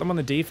you just put them on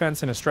the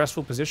defense in a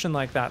stressful position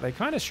like that, they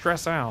kind of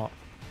stress out.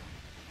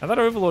 Now that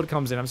Overlord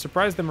comes in. I'm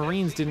surprised the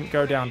Marines didn't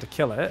go down to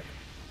kill it.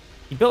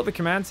 He built the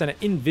command center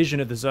in vision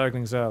of the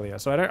Zerglings earlier,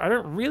 so I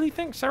don't really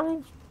think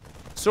SERRAL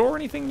saw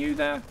anything new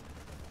there.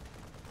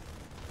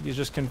 He's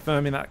just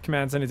confirming that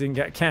command center didn't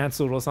get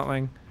cancelled or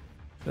something.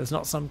 There's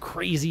not some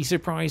crazy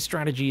surprise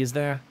strategy, is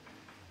there?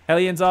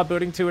 Hellions are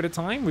building 2 at a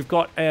time. We've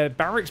got a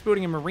Barracks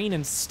building a Marine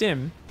and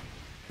Stim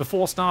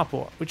before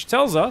Starport, which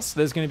tells us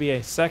there's going to be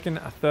a second,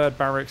 a third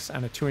Barracks,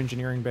 and a 2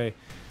 Engineering Bay.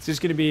 It's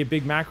just going to be a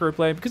big macro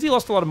play. Because he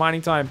lost a lot of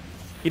mining time,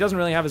 he doesn't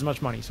really have as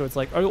much money. So it's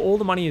like, oh, all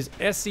the money is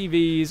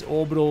SCVs,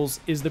 orbitals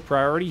is the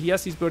priority.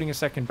 Yes, he's building a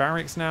second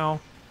Barracks now.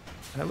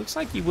 And it looks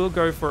like he will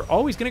go for...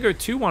 Oh, he's going to go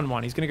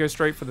 2-1-1. He's going to go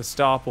straight for the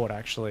Starport,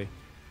 actually.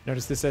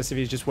 Notice this SCV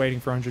is just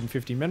waiting for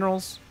 150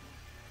 minerals.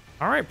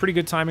 All right, pretty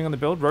good timing on the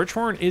build.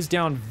 Roachhorn is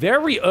down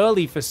very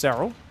early for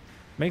SERRAL.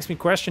 Makes me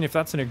question if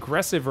that's an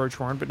aggressive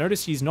Roachhorn, but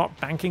notice he's not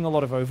banking a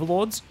lot of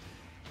Overlords.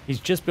 He's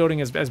just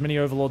building as many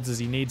Overlords as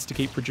he needs to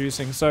keep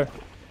producing. So,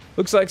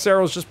 looks like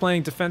SERRAL's just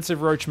playing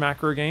defensive Roach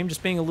macro game,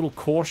 just being a little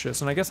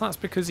cautious. And I guess that's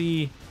because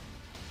he...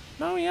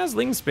 No, he has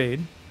Ling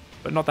speed,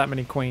 but not that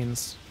many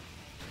Queens.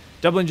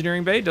 Double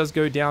Engineering Bay does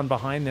go down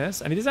behind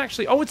this, and it is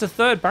actually... Oh, it's a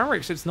third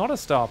Barracks. It's not a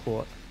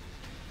Starport.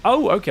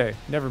 Oh, okay.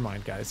 Never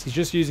mind, guys. He's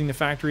just using the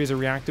factory as a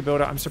reactor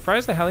builder. I'm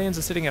surprised the Hellions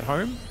are sitting at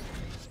home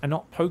and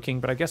not poking,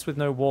 but I guess with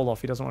no wall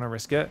off, he doesn't want to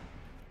risk it.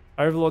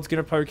 Overlord's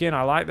going to poke in.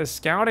 I like the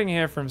scouting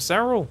here from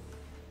SERRAL.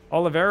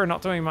 Oliveira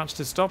not doing much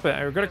to stop it.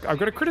 I've got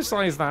to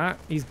criticize that.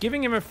 He's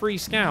giving him a free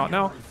scout.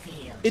 Now,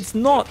 it's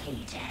not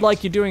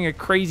like you're doing a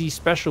crazy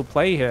special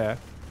play here,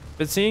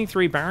 but seeing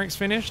 3 barracks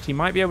finished, he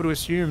might be able to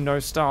assume no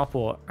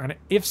starport. And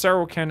if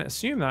SERRAL can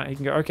assume that, he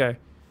can go, okay,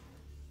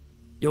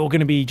 you're going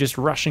to be just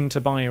rushing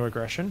to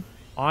bioaggression.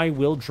 I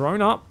will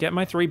drone up, get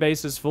my 3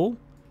 bases full,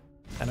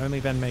 and only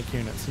then make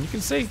units. And you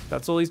can see,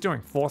 that's all he's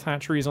doing. 4th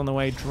hatchery is on the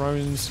way,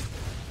 drones,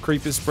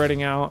 creepers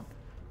spreading out.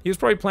 He was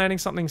probably planning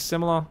something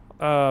similar,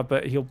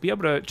 but he'll be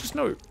able to just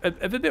know a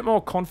bit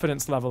more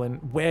confidence level in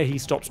where he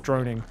stops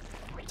droning.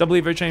 Double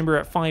Evo chamber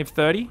at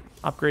 530.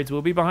 Upgrades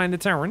will be behind the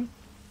Terran,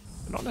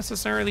 but not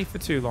necessarily for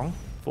too long.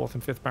 4th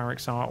and 5th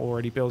barracks are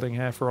already building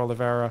here for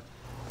Oliveira.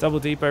 Double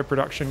depot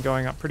production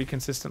going up pretty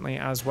consistently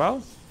as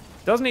well.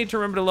 Does need to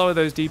remember to lower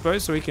those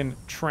depots so he can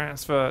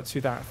transfer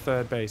to that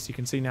 3rd base. You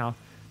can see now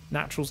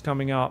naturals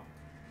coming up.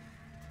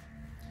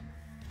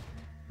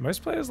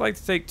 Most players like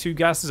to take 2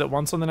 gases at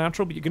once on the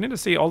natural, but you're going to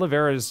see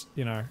Oliveira's,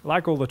 you know,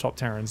 like all the top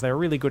Terrans, they're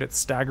really good at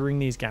staggering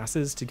these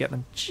gases to get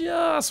them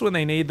just when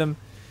they need them.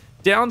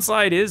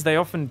 Downside is they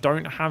often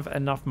don't have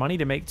enough money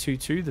to make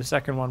 2-2. The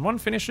second one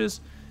finishes.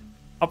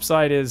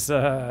 Upside is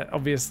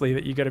obviously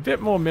that you get a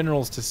bit more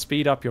minerals to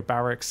speed up your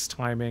barracks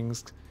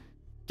timings,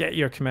 get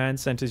your command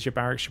centers, your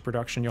barracks, your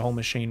production, your whole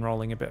machine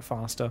rolling a bit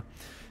faster.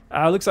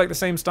 Looks like the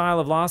same style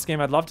of last game.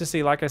 I'd love to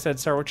see, like I said,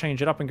 SERRAL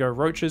change it up and go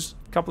roaches,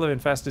 a couple of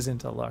infestors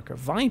into Lurker,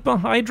 Viper,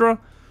 Hydra,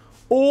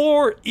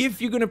 or if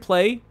you're going to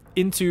play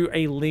into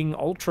a Ling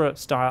Ultra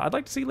style, I'd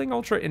like to see Ling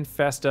Ultra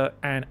Infestor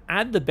and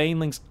add the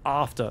Banelings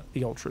after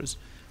the Ultras.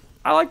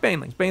 I like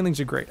Banelings. Banelings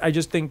are great. I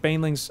just think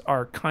Banelings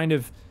are kind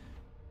of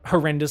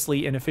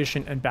horrendously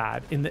inefficient and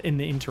bad in the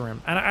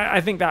interim. And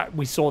I think that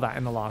we saw that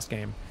in the last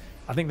game.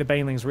 I think the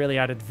Banelings really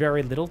added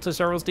very little to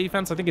SERRAL's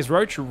defense. I think his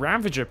Roach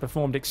Ravager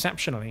performed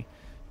exceptionally.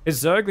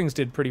 His Zerglings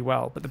did pretty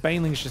well, but the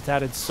Banelings just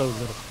added so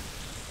little.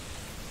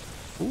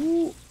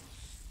 Ooh.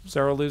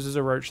 SERRAL loses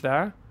a Roach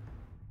there.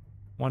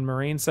 1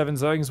 Marine, 7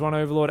 Zerglings, 1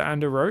 Overlord,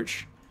 and a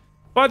Roach.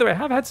 By the way, I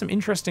have had some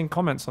interesting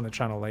comments on the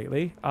channel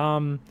lately.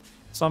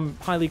 Some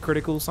highly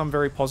critical, some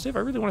very positive.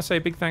 I really want to say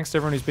a big thanks to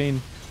everyone who's been,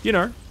 you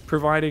know,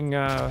 providing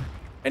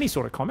any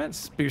sort of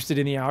comments, boosted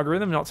in the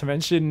algorithm, not to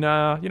mention,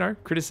 you know,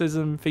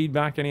 criticism,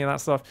 feedback, any of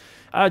that stuff.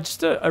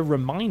 Just a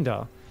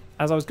reminder,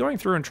 as I was going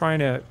through and trying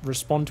to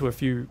respond to a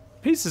few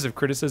pieces of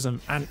criticism,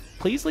 and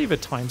please leave a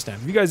timestamp.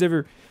 If you guys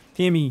ever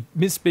hear me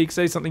misspeak,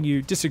 say something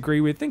you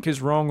disagree with, think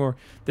is wrong, or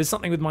there's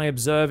something with my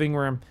observing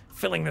where I'm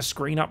filling the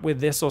screen up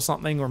with this or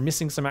something, or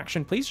missing some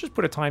action, please just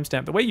put a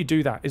timestamp. The way you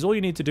do that is all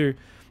you need to do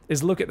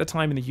is look at the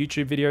time in the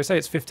YouTube video. Say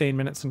it's 15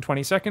 minutes and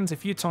 20 seconds.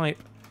 If you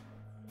type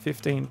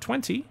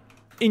 15:20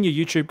 in your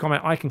YouTube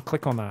comment, I can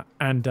click on that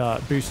and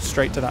boost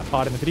straight to that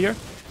part in the video.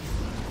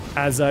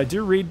 As I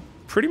do read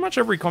pretty much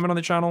every comment on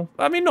the channel.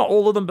 I mean, not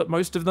all of them, but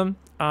most of them.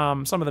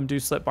 Some of them do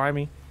slip by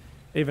me,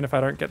 even if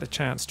I don't get the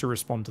chance to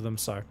respond to them.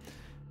 So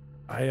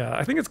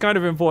I think it's kind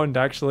of important to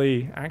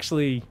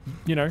actually,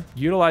 you know,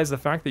 utilize the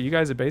fact that you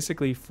guys are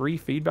basically free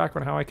feedback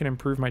on how I can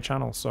improve my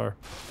channel. So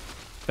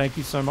thank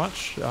you so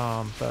much.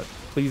 But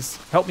please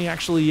help me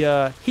actually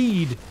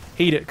heed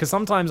it, because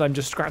sometimes I'm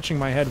just scratching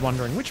my head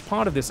wondering which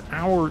part of this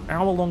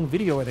hour-long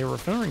video are they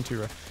referring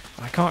to.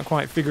 I can't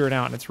quite figure it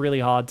out, and it's really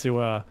hard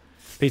to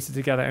piece it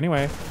together.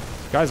 Anyway,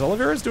 guys,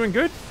 Oliveira's doing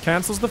good.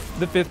 Cancels the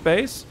 5th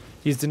base.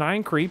 He's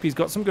denying creep. He's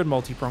got some good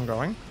multi-prong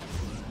going.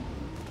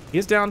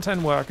 He's down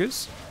 10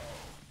 workers.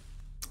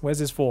 Where's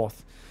his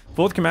 4th?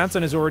 4th command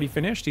center is already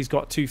finished. He's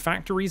got 2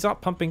 factories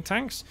up, pumping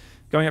tanks.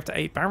 Going up to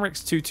 8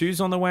 barracks, 2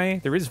 2s on the way.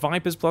 There is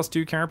Vipers plus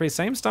 2 Carapace.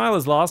 Same style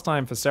as last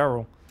time for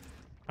SERRAL.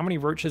 How many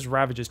Roaches?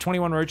 Ravages.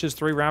 21 Roaches,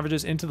 3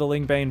 Ravages into the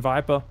Lingbane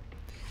Viper.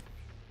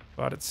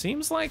 But it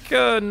seems like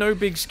no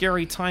big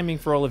scary timing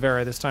for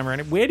Oliveira this time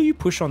around. Where do you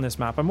push on this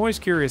map? I'm always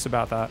curious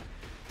about that.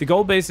 The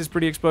gold base is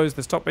pretty exposed.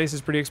 This top base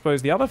is pretty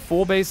exposed. The other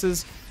 4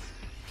 bases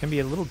can be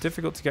a little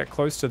difficult to get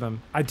close to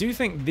them. I do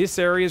think this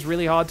area is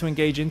really hard to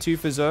engage into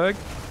for Zerg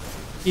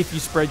if you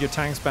spread your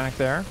tanks back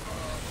there.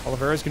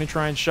 Oliveira's going to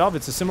try and shove.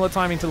 It's a similar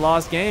timing to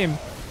last game.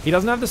 He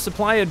doesn't have the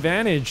supply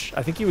advantage.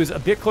 I think he was a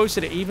bit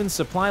closer to even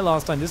supply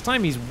last time. This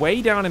time he's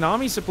way down in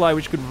army supply,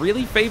 which could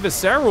really favor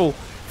SERRAL.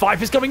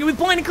 Viper's coming in with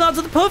Blinding Clouds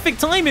at the perfect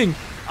timing.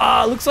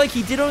 Looks like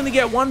he did only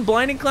get 1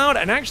 Blinding Cloud,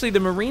 and actually the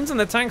Marines and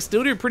the tanks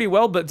still do pretty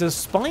well, but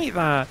despite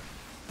that,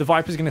 the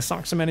Viper's going to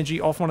suck some energy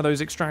off one of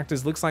those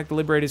extractors. Looks like the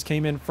Liberators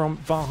came in from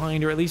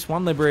behind, or at least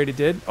 1 Liberator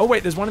did. Oh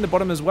wait, there's one in the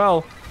bottom as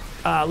well.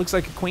 Looks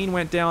like a Queen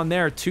went down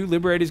there. 2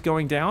 Liberators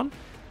going down.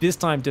 This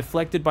time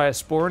deflected by a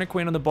Spore and a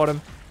Queen on the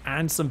bottom,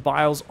 and some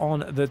Biles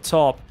on the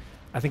top.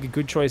 I think a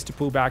good choice to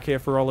pull back here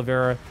for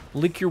Oliveira.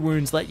 Lick your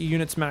wounds, let your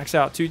units max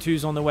out. 2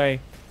 2s on the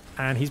way.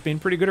 And he's been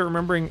pretty good at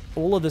remembering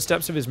all of the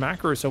steps of his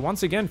macro. So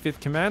once again,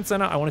 5th Command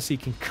Center. I want to see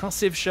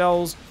concussive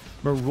shells,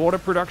 Marauder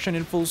production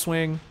in full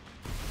swing.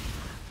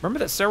 Remember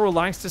that SERRAL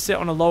likes to sit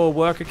on a lower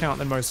worker count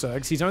than most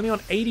Zergs. He's only on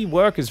 80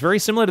 workers, very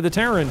similar to the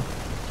Terran.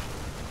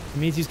 It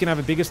means he's going to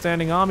have a bigger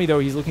standing army, though.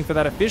 He's looking for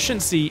that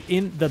efficiency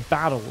in the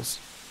battles.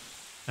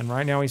 And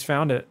right now he's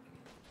found it.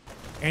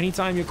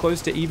 Anytime you're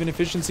close to even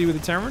efficiency with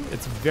the Terran,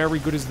 it's very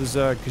good as the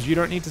Zerg, because you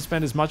don't need to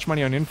spend as much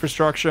money on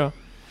infrastructure.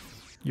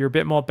 You're a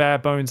bit more bare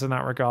bones in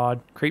that regard.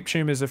 Creep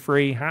tumors are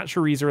free.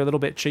 Hatcheries are a little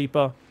bit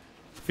cheaper.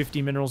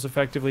 50 minerals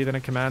effectively than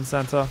a command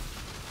center.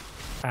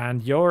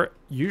 And you're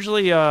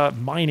usually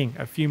mining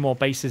a few more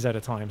bases at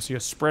a time. So you're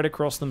spread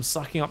across them,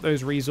 sucking up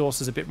those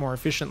resources a bit more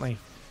efficiently.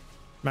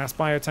 Mass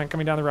bio tank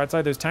coming down the right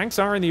side. Those tanks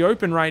are in the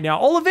open right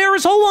now.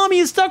 Oliveira's whole army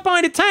is stuck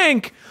behind a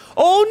tank.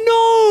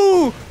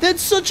 Oh no!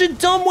 That's such a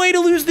dumb way to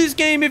lose this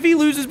game. If he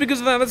loses because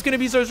of that, that's going to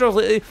be so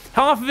stressful.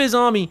 Half of his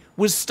army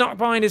was stuck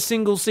behind a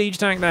single siege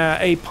tank there.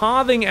 A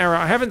pathing error.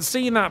 I haven't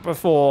seen that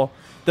before.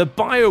 The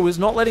bio was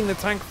not letting the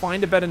tank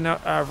find a better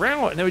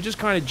route, and they were just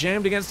kind of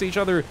jammed against each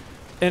other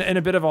in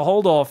a bit of a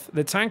hold-off.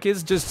 The tank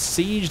is just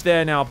sieged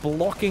there now,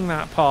 blocking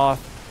that path.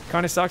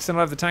 Kind of sucks to not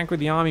have the tank with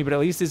the army, but at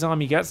least his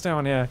army gets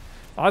down here.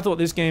 I thought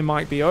this game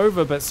might be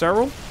over, but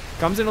SERRAL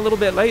comes in a little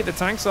bit late. The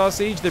tanks are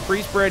sieged. The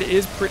free spread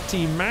is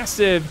pretty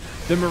massive.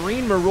 The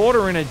Marine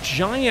Marauder in a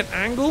giant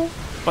angle,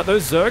 but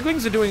those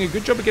Zerglings are doing a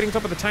good job of getting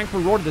top of the tank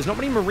Marauder. There's not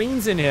many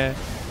Marines in here.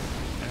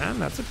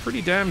 And that's a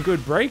pretty damn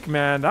good break,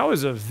 man. That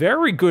was a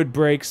very good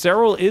break.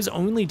 SERRAL is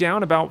only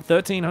down about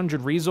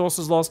 1,300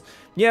 resources lost.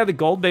 Yeah, the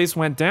gold base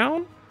went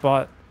down,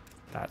 but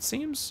that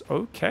seems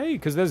okay,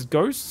 because there's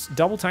ghosts,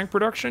 double tank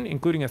production,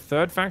 including a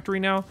third factory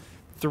now,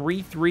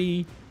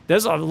 3-3.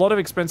 There's a lot of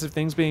expensive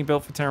things being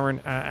built for Terran,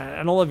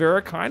 and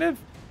Oliveira kind of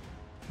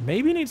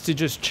maybe needs to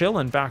just chill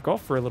and back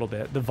off for a little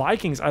bit. The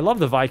Vikings, I love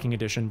the Viking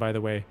edition, by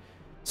the way.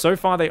 So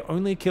far, they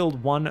only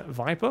killed one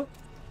Viper,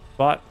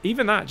 but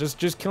even that,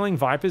 just killing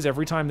Vipers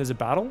every time there's a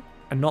battle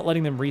and not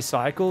letting them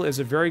recycle is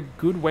a very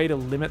good way to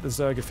limit the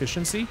Zerg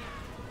efficiency.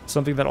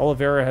 Something that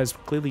Oliveira has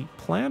clearly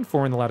planned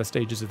for in the latter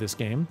stages of this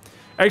game.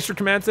 Extra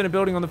command center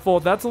building on the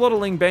 4th. That's a lot of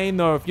Ling Bane,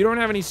 though. If you don't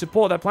have any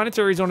support, that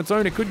planetary is on its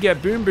own. It could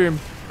get boom boom.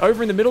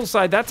 Over in the middle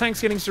side, that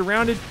tank's getting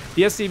surrounded.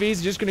 The SCVs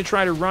are just going to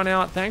try to run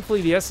out.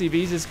 Thankfully, the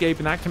SCVs escape,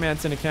 and that command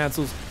center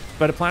cancels.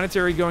 But a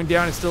planetary going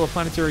down is still a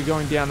planetary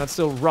going down. That's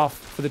still rough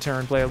for the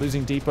Terran player,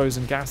 losing depots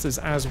and gases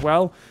as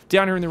well.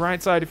 Down here on the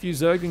right side, a few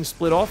Zerglings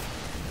split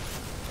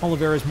off.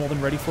 Oliveira is more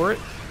than ready for it.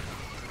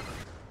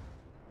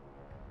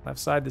 Left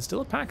side, there's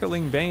still a pack of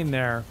Ling Bane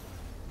there.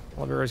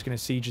 Oliveira is going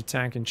to siege a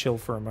tank and chill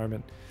for a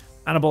moment.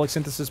 Anabolic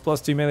Synthesis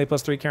 +2 melee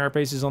 +3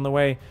 carapace is on the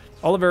way.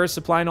 Oliveira's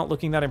supply not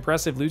looking that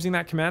impressive. Losing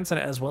that command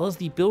center as well as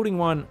the building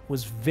one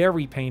was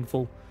very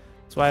painful.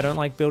 That's why I don't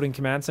like building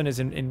command centers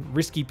in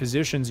risky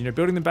positions. You know,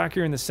 building them back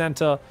here in the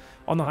center,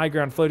 on the high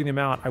ground, floating them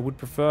out, I would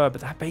prefer.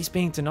 But that base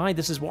being denied,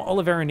 this is what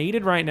Oliveira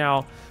needed right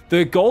now.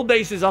 The gold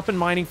base is up and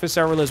mining for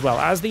SERRAL as well.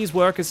 As these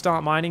workers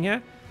start mining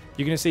here,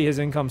 you're going to see his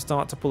income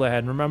start to pull ahead.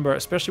 And remember,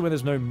 especially when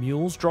there's no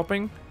mules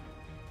dropping,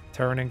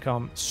 Terran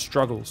income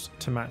struggles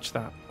to match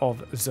that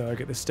of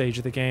Zerg at this stage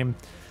of the game.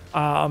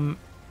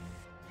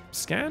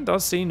 Scan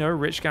does see no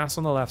rich gas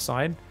on the left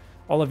side.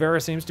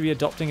 Oliveira seems to be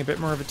adopting a bit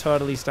more of a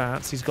turtley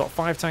stance. He's got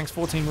 5 tanks,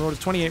 14 marauders,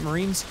 28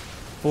 marines,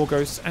 4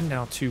 ghosts, and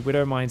now 2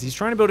 widow mines. He's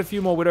trying to build a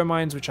few more widow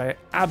mines, which I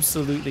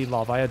absolutely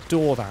love. I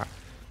adore that.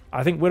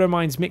 I think widow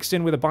mines mixed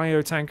in with a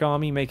bio tank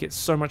army make it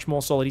so much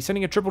more solid. He's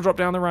sending a triple drop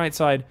down the right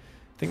side.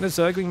 I think the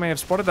Zergling may have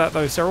spotted that,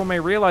 though. SERRAL may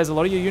realize a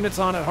lot of your units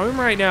aren't at home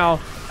right now.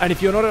 And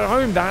if you're not at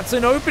home, that's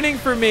an opening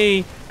for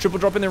me. Triple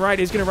drop in the right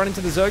is going to run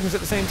into the Zerglings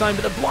at the same time,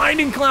 but the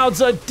blinding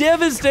clouds are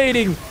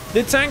devastating.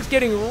 The tank's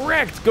getting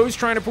wrecked. Ghost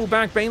trying to pull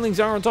back.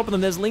 Banelings are on top of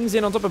them. There's Lings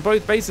in on top of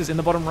both bases in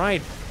the bottom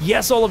right.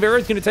 Yes, Oliveira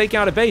is going to take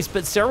out a base,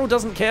 but SERRAL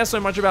doesn't care so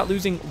much about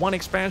losing one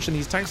expansion.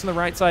 These tanks on the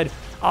right side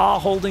are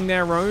holding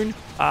their own.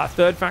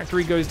 Third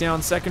factory goes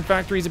down. Second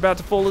factory is about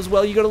to fall as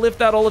well. You got to lift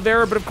that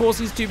Oliveira, but of course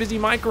he's too busy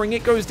microing.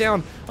 It goes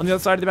down on the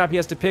other side of the map. He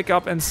has to pick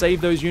up and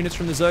save those units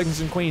from the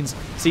Zerglings and Queens.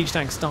 Siege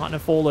tank starting to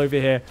fall over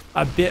here.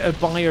 A bit of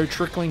bio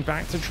trickling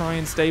back to try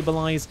and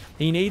stabilize.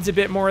 He needs a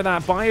bit more of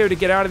that bio to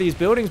get out of these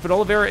buildings, but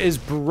Oliveira is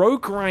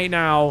broke right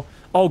now.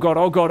 Oh god,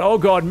 oh god, oh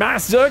god.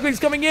 Mass Zerglings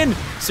coming in.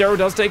 SERRAL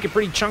does take a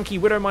pretty chunky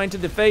Widow Mine to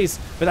the face,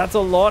 but that's a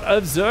lot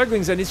of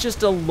Zerglings, and it's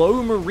just a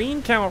low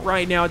Marine count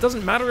right now. It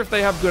doesn't matter if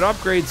they have good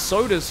upgrades.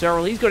 So does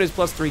SERRAL. He's got his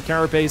 +3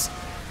 carapace.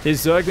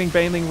 His Zergling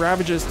Baneling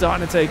Ravager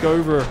starting to take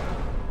over.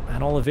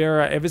 And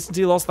Oliveira, ever since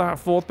he lost that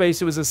 4th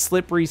base, it was a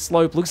slippery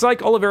slope. Looks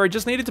like Oliveira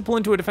just needed to pull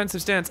into a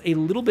defensive stance a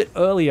little bit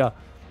earlier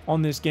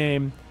on this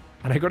game.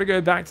 And I got to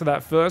go back to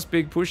that first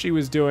big push he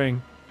was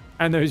doing.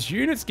 And those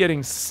units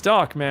getting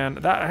stuck,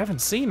 man. I haven't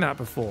seen that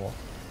before.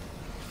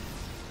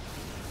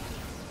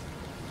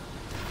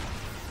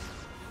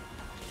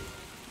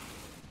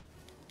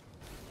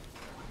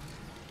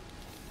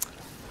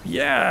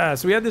 Yeah,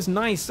 so we had this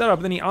nice setup,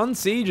 and then he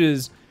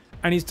unsieges,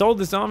 and he's told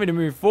this army to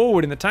move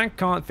forward, and the tank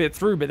can't fit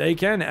through, but they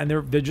can, and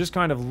they're just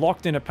kind of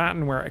locked in a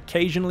pattern where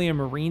occasionally a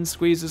Marine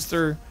squeezes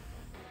through.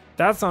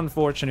 That's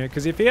unfortunate,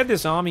 because if he had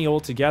this army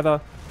all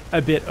together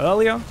a bit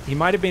earlier, he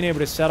might have been able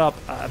to set up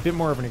a bit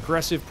more of an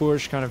aggressive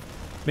push, kind of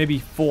maybe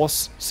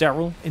force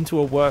SERRAL into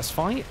a worse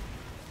fight.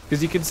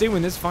 Because you can see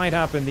when this fight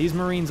happened, these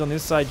Marines on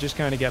this side just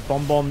kind of get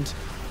bomb-bombed,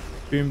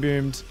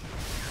 boom-boomed,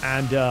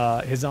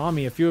 and his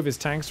army, a few of his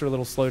tanks are a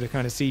little slow to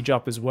kind of siege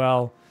up as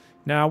well.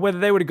 Now, whether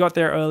they would have got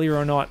there earlier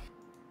or not,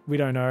 We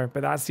don't know,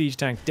 but that siege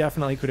tank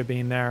definitely could have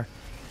been there.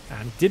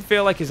 And it did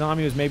feel like his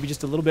army was maybe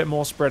just a little bit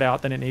more spread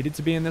out than it needed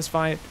to be in this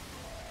fight.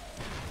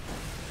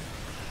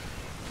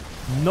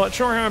 Not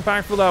sure how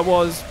impactful that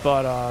was,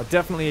 but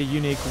definitely a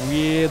unique,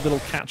 weird little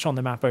catch on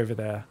the map over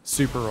there.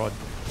 Super odd.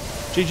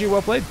 GG,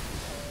 well played.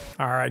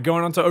 All right,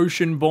 going on to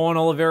Oceanborn,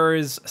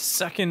 Oliveira's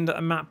second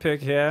map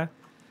pick here.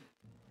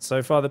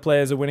 So far, the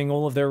players are winning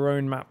all of their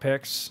own map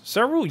picks.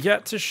 Several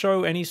yet to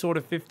show any sort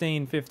of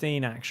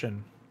 15-15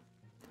 action.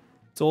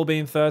 It's all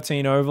been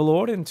 13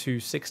 Overlord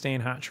into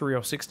 16 Hatchery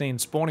or 16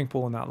 Spawning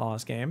Pool in that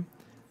last game.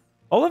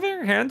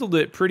 Oliveira handled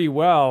it pretty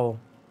well.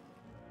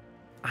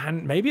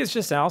 And maybe it's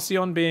just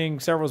Alcyon being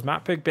Serral's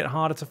map pick, a bit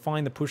harder to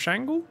find the push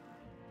angle.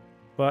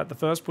 But the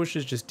first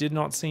pushes just did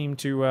not seem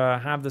to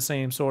have the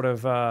same sort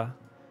of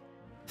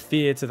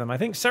fear to them. I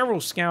think Serral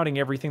scouting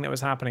everything that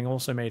was happening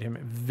also made him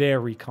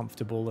very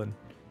comfortable and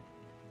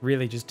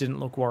really just didn't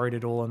look worried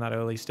at all in that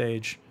early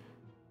stage.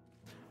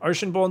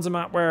 Oceanborn's a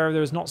map where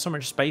there's not so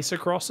much space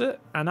across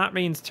it, and that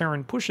means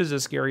Terran pushes are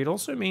scary. It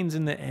also means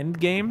in the end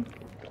game,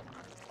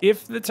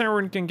 if the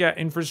Terran can get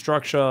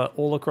infrastructure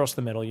all across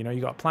the middle, you know, you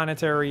got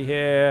planetary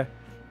here,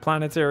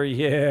 planetary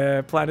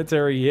here,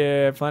 planetary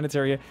here,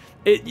 planetary here.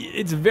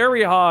 It's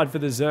very hard for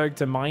the Zerg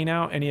to mine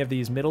out any of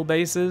these middle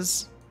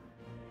bases.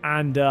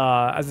 And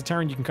as a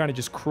Terran, you can kind of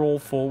just crawl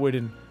forward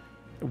and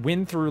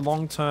win through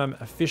long-term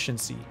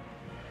efficiency.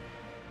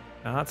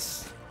 Now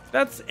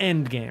that's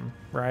end game,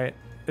 right?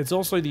 It's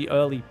also the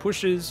early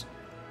pushes.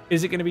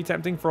 Is it going to be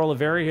tempting for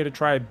Oliveira here to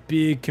try a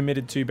big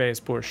committed 2-base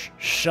push?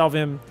 Shove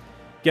him.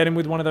 Get him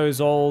with one of those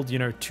old, you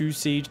know, 2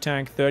 siege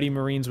tank, 30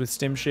 marines with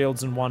stim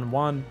shields and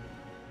 1-1.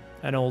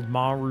 An old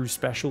Maru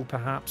special,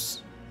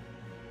 perhaps.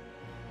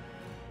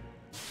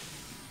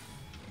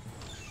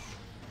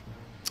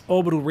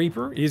 Orbital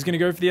Reaper. He's going to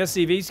go for the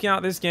SCV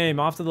scout this game.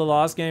 After the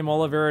last game,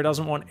 Oliveira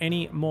doesn't want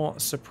any more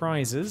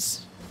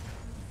surprises.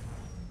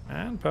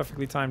 And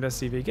perfectly timed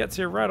SCV gets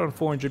here right on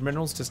 400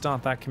 minerals to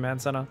start that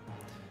command center.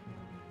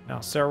 Now,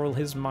 Serral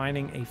is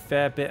mining a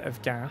fair bit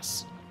of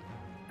gas.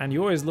 And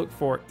you always look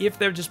for, if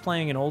they're just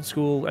playing an old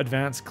school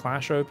advanced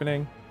clash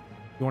opening,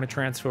 you want to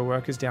transfer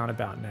workers down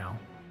about now.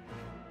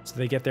 So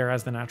they get there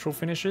as the natural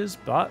finishes,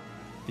 but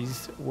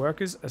these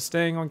workers are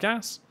staying on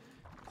gas.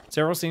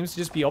 Serral seems to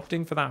just be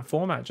opting for that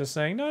format, just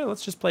saying, no,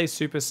 let's just play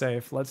super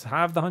safe. Let's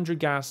have the 100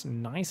 gas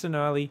nice and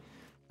early.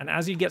 And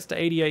as he gets to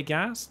 88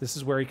 gas, this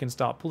is where he can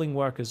start pulling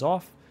workers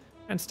off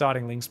and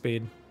starting link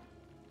speed.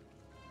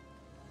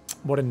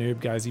 What a noob,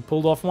 guys. He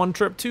pulled off 1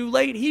 trip too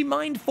late. He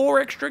mined 4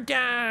 extra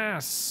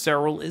gas.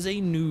 Serral is a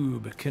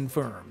noob.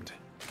 Confirmed.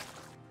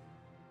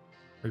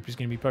 Reaper's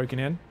going to be poking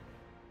in.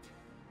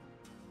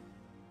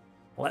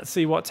 Let's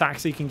see what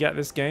tax he can get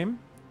this game.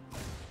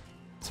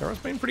 Serral's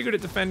been pretty good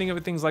at defending it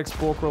with things like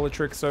Spore Crawler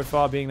Trick so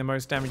far, being the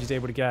most damage he's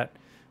able to get.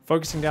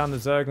 Focusing down the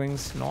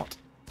Zerglings, not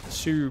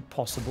too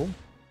possible.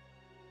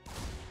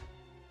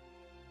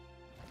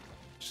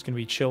 Just going to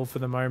be chill for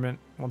the moment.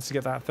 Wants to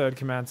get that 3rd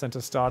command center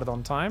started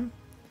on time.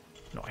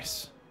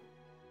 Nice.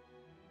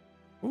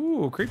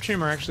 Ooh, Creep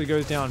Tumor actually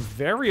goes down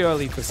very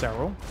early for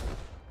Serral.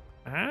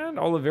 And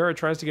Oliveira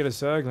tries to get a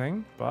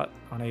Zergling, but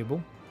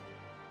unable.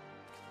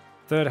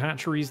 3rd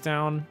hatchery's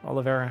down.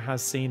 Oliveira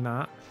has seen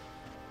that.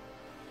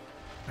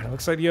 And it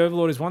looks like the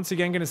Overlord is once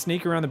again going to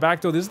sneak around the back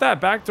door. This is that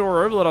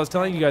backdoor Overlord I was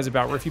telling you guys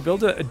about, where if you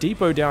build a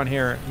depot down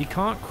here, he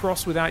can't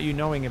cross without you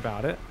knowing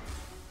about it.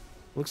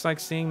 Looks like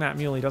seeing that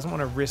mule, he doesn't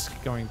want to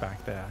risk going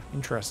back there.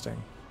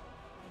 Interesting.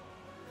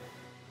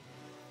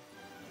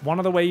 One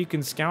other way you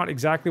can scout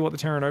exactly what the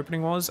Terran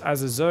opening was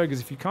as a Zerg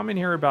is if you come in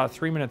here about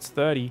 3 minutes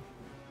 30,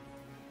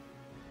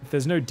 if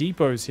there's no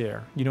depots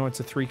here, you know it's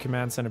a 3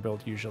 command center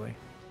build usually.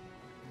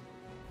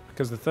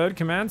 Because the 3rd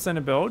command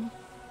center build,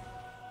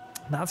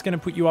 that's going to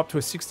put you up to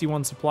a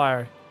 61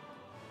 supplier.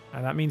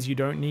 And that means you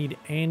don't need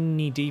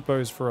any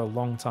depots for a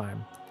long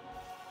time.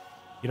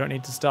 You don't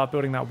need to start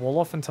building that wall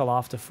off until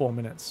after 4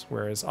 minutes.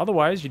 Whereas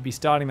otherwise, you'd be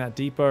starting that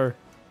depot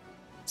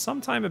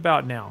sometime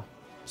about now.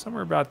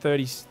 Somewhere about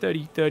 30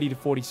 to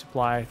 40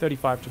 supply,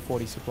 35 to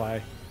 40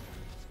 supply.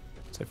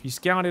 So if you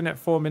scout in at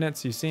 4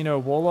 minutes, you see no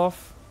wall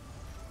off.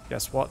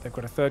 Guess what? They've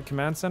got a 3rd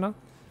command center.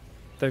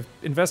 They're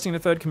investing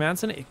in a 3rd command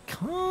center. It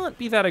can't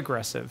be that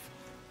aggressive.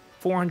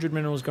 400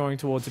 minerals going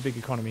towards a big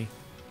economy.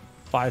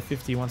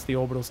 550 once the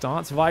orbital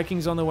starts.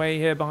 Vikings on the way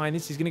here behind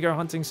this. He's going to go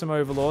hunting some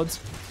overlords.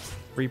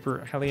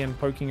 Reaper, Hellion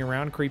poking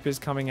around. Creepers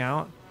coming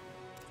out.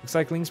 Looks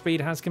like link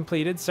speed has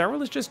completed.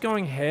 Serral is just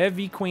going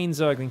heavy queen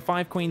zergling.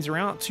 5 queens are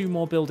out. 2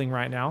 more building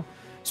right now.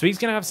 So he's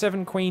going to have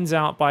 7 queens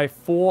out by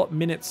 4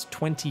 minutes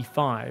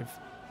 25.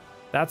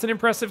 That's an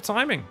impressive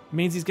timing. It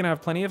means he's going to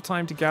have plenty of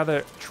time to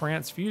gather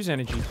transfuse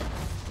energy.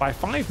 By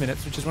 5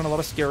 minutes, which is when a lot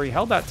of Scary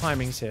held that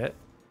timing's hit,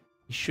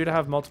 he should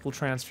have multiple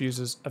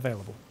transfuses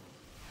available.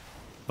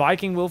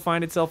 Viking will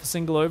find itself a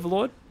single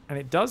overlord, and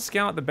it does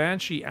scout the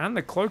Banshee and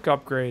the Cloak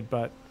upgrade,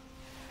 but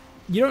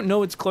you don't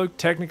know it's Cloak.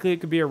 Technically,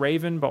 it could be a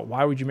Raven, but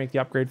why would you make the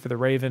upgrade for the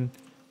Raven?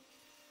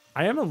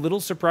 I am a little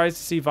surprised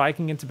to see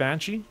Viking into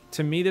Banshee.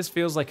 To me, this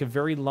feels like a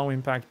very low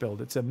impact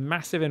build. It's a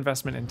massive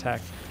investment in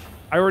tech.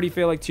 I already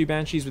feel like 2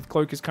 Banshees with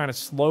Cloak is kind of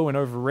slow and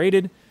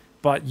overrated,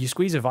 but you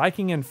squeeze a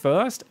Viking in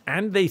first,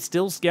 and they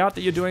still scout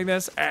that you're doing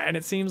this, and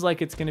it seems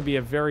like it's going to be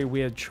a very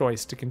weird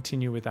choice to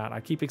continue with that. I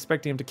keep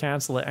expecting him to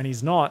cancel it, and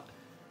he's not.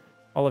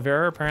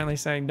 Oliveira apparently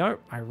saying, no,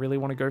 I really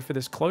want to go for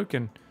this Cloak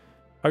and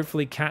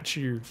hopefully catch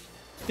you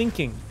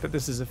thinking that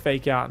this is a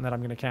fake out and that I'm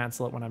going to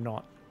cancel it when I'm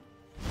not.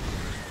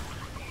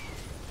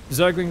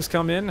 Zerglings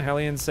come in.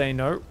 Hellions say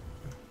no.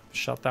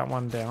 Shut that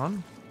one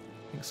down.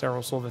 I think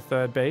Serral saw the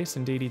 3rd base.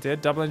 Indeed he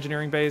did. Double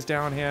engineering bays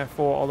down here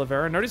for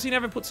Oliveira. Notice he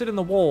never puts it in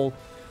the wall.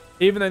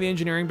 Even though the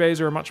engineering bays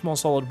are a much more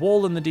solid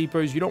wall than the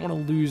depots, you don't want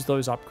to lose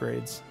those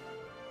upgrades.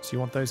 So you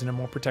want those in a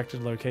more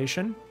protected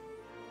location.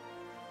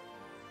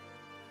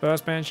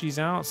 First Banshee's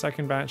out.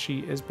 Second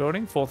Banshee is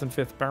building. 4th and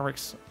 5th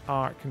barracks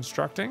are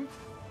constructing.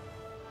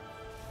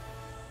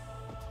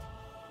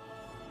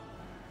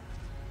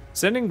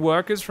 Sending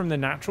workers from the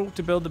natural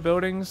to build the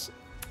buildings.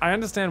 I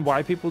understand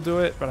why people do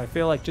it, but I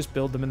feel like just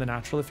build them in the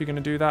natural if you're going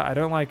to do that. I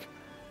don't like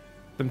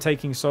them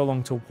taking so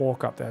long to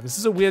walk up there. This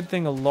is a weird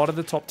thing a lot of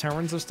the top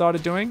Terrans have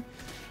started doing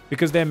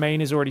because their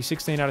main is already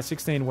 16 out of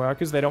 16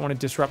 workers. They don't want to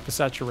disrupt the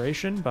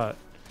saturation, but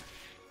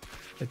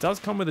it does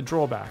come with a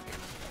drawback.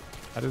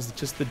 That is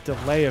just the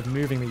delay of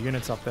moving the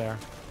units up there.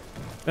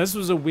 This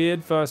was a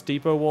weird first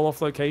depot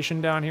wall-off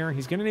location down here.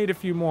 He's going to need a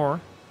few more.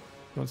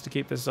 He wants to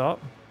keep this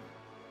up.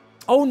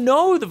 Oh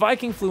no! The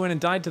Viking flew in and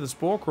died to the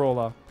Spore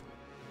Crawler.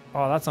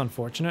 Oh, that's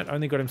unfortunate.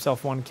 Only got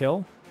himself 1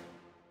 kill.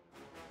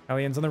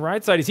 Alien's on the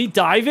right side. Is he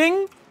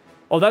diving?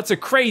 Oh, that's a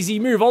crazy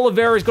move.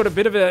 Oliveira's got a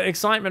bit of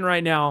excitement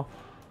right now.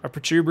 A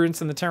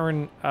protuberance in the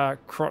Terran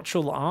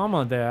crotchal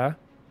armor there.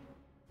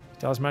 He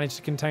does manage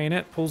to contain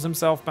it. Pulls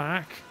himself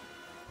back.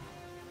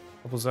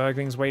 Couple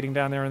Zerglings waiting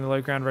down there in the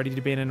low ground, ready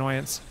to be an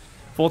annoyance.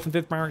 4th and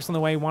 5th barracks on the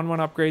way. 1-1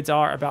 upgrades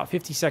are about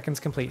 50 seconds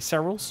complete.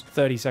 Serral's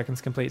 30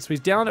 seconds complete. So he's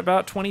down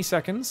about 20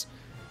 seconds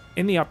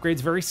in the upgrades.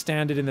 Very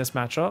standard in this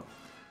matchup.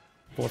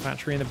 4th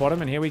hatchery in the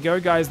bottom. And here we go,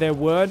 guys. Their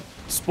word.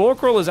 Spore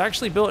Crawler is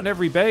actually built in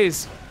every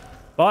base.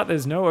 But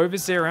there's no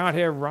Overseer out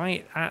here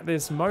right at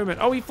this moment.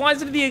 Oh, he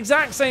flies into the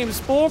exact same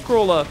Spore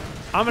Crawler.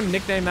 I'm going to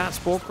nickname that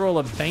Spore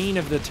Crawler Bane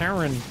of the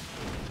Terran.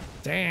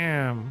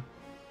 Damn.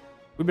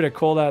 We better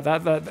call that,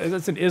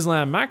 that's an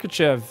Islam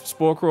Makachev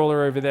Spore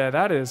Crawler over there.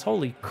 That is,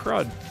 holy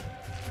crud.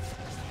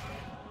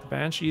 The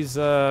Banshee's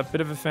a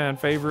bit of a fan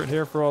favorite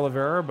here for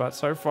Oliveira, but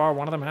so far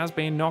one of them has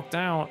been knocked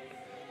out.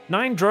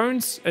 9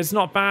 drones, it's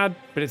not bad,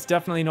 but it's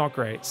definitely not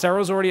great.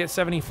 Serral's already at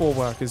 74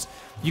 workers.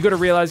 You got to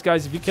realize,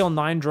 guys, if you kill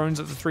 9 drones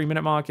at the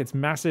 3-minute mark, it's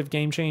massive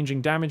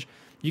game-changing damage.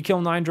 You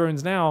kill 9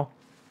 drones now,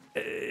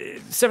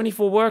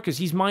 74 workers.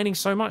 He's mining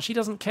so much, he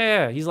doesn't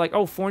care. He's like,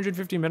 oh,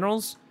 450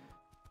 minerals?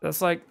 That's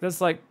like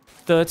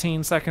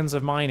 13 seconds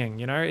of mining,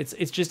 you know? It's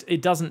just,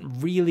 it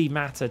doesn't really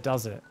matter,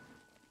 does it?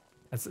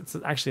 It's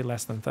actually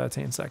less than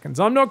 13 seconds.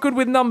 I'm not good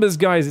with numbers,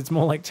 guys. It's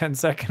more like 10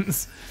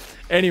 seconds.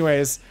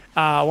 Anyways,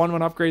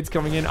 1-1 upgrades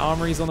coming in.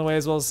 Armory's on the way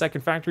as well as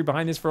second factory.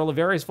 Behind this for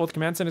Oliveira. His 4th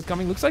command center is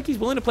coming. Looks like he's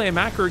willing to play a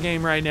macro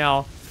game right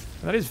now.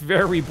 That is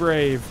very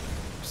brave.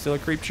 Still a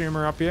creep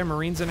tumor up here.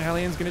 Marines and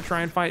Hellions going to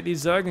try and fight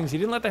these Zerglings. He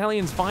didn't let the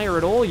Hellions fire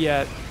at all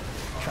yet.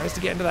 Tries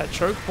to get into that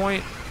choke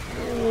point.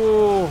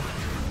 Ooh.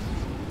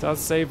 Does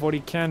save what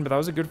he can, but that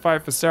was a good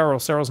fight for Serral.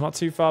 Serral's not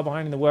too far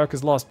behind and the work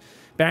is lost.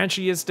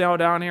 Banshee is still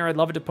down here. I'd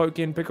love it to poke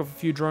in, pick off a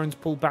few drones,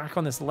 pull back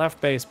on this left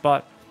base,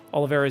 but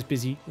Oliveira is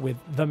busy with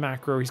the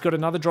macro. He's got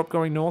another drop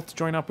going north to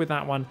join up with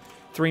that one.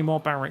 3 more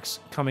barracks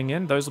coming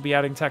in. Those will be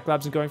adding tech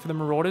labs and going for the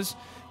Marauders.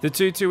 The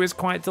 2-2 is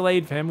quite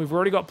delayed for him. We've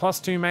already got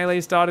 +2 melee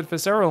started for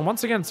Serral. And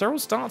once again, Serral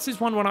starts his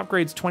 1-1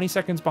 upgrades 20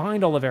 seconds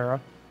behind Oliveira.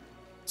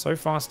 So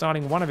far,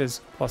 starting one of his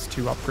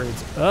 +2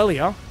 upgrades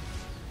earlier.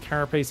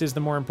 Carapace is the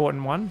more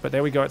important one, but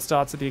there we go. It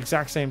starts at the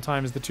exact same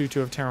time as the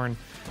 2-2 of Terran.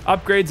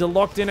 Upgrades are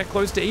locked in at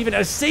close to even.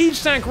 A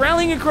siege tank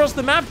rallying across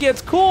the map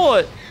gets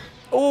caught.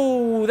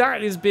 Oh,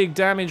 that is big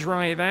damage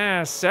right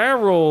there.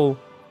 Serral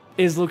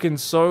is looking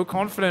so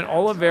confident.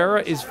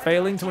 Oliveira is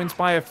failing to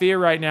inspire fear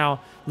right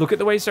now. Look at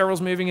the way Serral's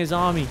moving his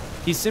army.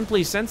 He's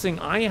simply sensing,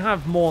 I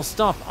have more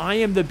stuff. I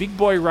am the big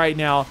boy right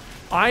now.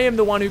 I am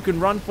the one who can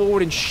run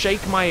forward and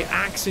shake my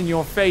axe in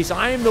your face.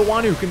 I am the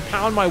one who can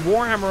pound my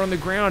warhammer on the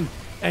ground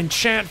and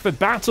chant for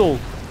battle,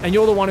 and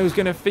you're the one who's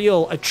going to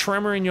feel a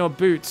tremor in your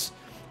boots,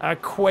 a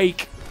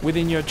quake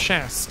within your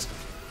chest,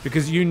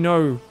 because you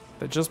know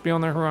that just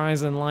beyond the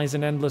horizon lies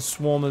an endless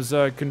swarm of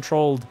Zerg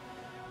controlled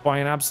by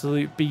an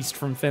absolute beast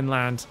from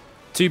Finland.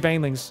 2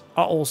 Banelings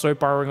are also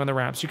burrowing on the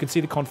ramps. You can see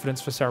the confidence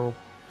for Serral.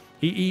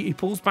 He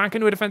pulls back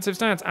into a defensive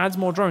stance, adds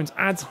more drones,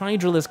 adds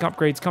Hydralisk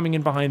upgrades coming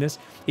in behind this.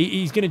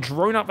 He's going to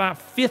drone up that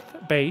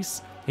 5th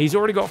base. He's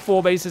already got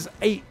 4 bases,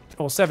 8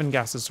 or 7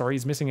 gases, sorry.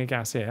 He's missing a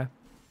gas here.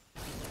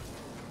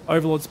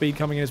 Overlord speed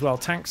coming in as well.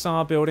 Tanks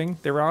are building.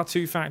 There are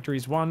 2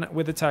 factories, one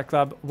with a tech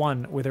lab,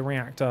 one with a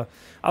reactor.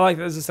 I like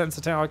that there's a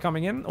sensor tower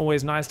coming in.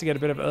 Always nice to get a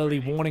bit of early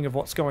warning of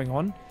what's going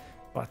on.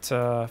 But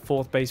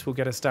 4th base will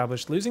get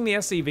established. Losing the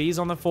SCVs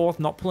on the 4th,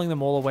 not pulling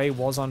them all away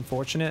was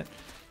unfortunate.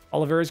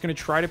 Oliveira is going to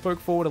try to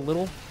poke forward a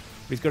little.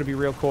 But he's got to be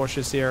real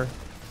cautious here.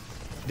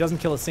 He doesn't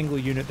kill a single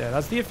unit there.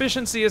 That's the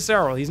efficiency of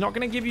SERRAL. He's not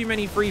going to give you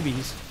many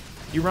freebies.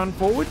 You run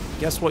forward,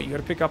 guess what? You got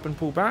to pick up and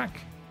pull back.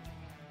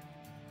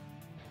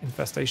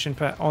 Infestation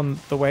pet on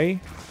the way.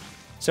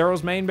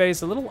 SERRAL's main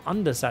base a little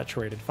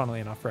undersaturated, funnily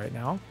enough, right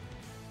now.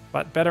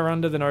 But better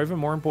under than over.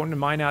 More important to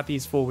mine out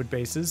these forward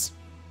bases.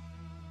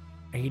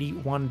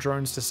 81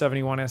 drones to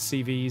 71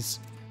 SCVs.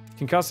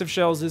 Concussive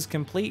Shells is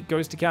complete.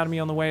 Ghost Academy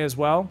on the way as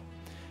well.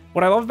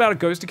 What I love about a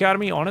Ghost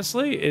Academy,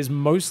 honestly, is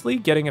mostly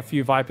getting a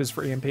few Vipers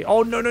for EMP.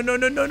 Oh, no, no, no,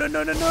 no, no, no,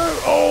 no, no, no.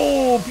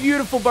 Oh,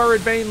 beautiful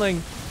Burrowed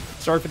Baneling.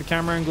 Sorry for the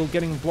camera angle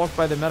getting blocked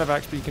by the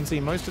Medivacs, but you can see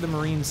most of the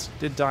Marines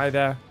did die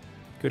there.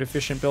 Good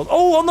efficient build.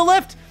 Oh, on the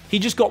left! He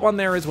just got one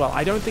there as well.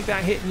 I don't think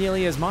that hit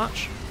nearly as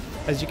much.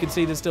 As you can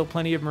see, there's still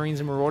plenty of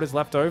Marines and Marauders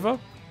left over.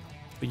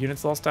 The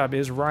units lost tab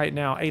is right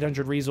now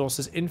 800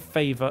 resources in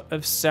favor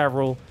of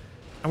SERRAL.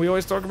 And we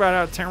always talk about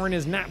how Terran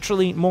is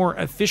naturally more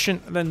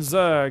efficient than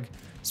Zerg.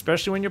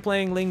 Especially when you're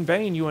playing Ling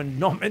Bane, you are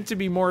not meant to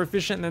be more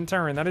efficient than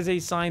Terran. That is a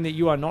sign that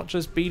you are not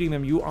just beating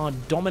them, you are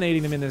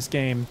dominating them in this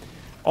game.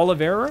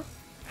 Oliveira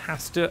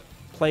has to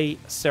play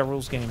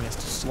SERRAL's game. He has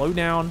to slow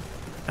down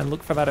and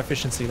look for that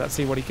efficiency. Let's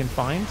see what he can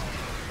find.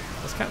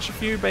 Let's catch a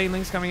few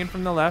Banelings coming in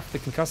from the left. The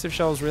Concussive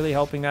Shell is really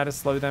helping that to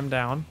slow them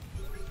down.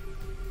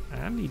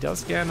 And he does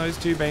scan those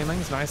two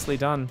Banelings. Nicely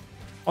done.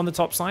 On the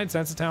top side,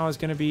 Sensor Tower is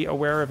going to be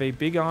aware of a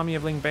big army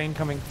of Ling Bane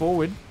coming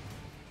forward.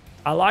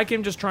 I like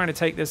him just trying to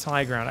take this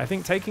high ground. I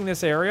think taking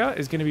this area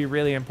is going to be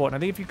really important. I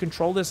think if you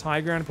control this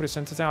high ground and put a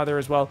Sensor Tower there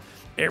as well,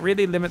 it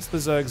really limits the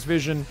Zerg's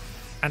vision.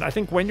 And I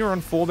think when you're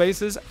on 4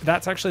 bases,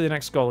 that's actually the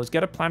next goal, is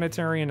get a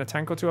planetary and a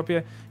tank or 2 up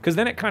here, because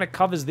then it kind of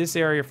covers this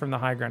area from the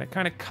high ground. It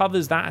kind of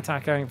covers that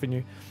attack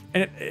avenue.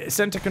 And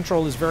center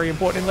control is very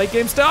important in late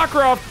game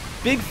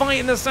StarCraft. Big fight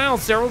in the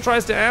south. SERRAL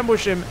tries to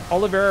ambush him.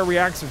 Oliveira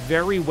reacts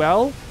very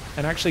well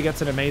and actually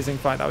gets an amazing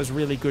fight. That was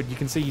really good. You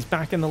can see he's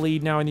back in the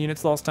lead now in the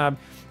units lost tab.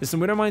 There's some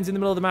Widow Mines in the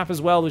middle of the map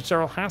as well, which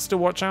SERRAL has to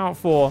watch out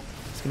for.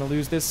 He's going to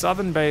lose this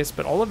southern base,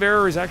 but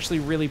Oliveira is actually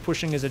really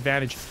pushing his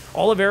advantage.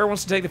 Oliveira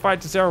wants to take the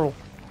fight to SERRAL.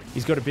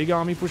 He's got a big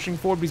army pushing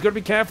forward, but he's got to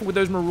be careful with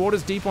those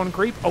Marauders deep on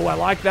creep. Oh, I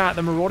like that.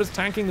 The Marauders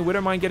tanking, the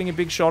Widow Mine getting a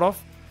big shot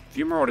off. A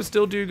few Marauders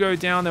still do go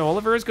down, though.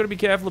 Oliveira's got to be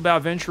careful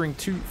about venturing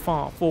too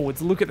far forwards.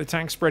 Look at the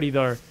tank spready,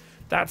 though.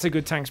 That's a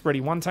good tank spready.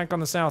 One tank on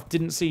the south.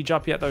 Didn't siege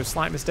up yet, though.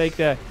 Slight mistake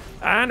there.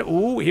 And,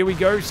 ooh, here we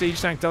go. Siege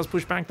tank does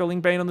push back the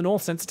Ling Bane on the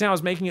north. Sensor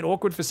Tower's making it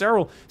awkward for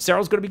SERRAL.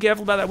 SERRAL's got to be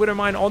careful about that Widow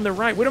Mine on the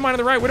right. Widow Mine on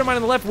the right. Widow Mine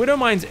on the left. Widow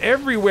Mines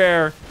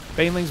everywhere.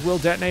 Banelings will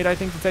detonate, I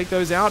think, to take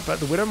those out. But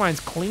the Widow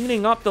Mine's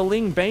cleaning up the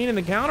Ling Bane in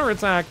the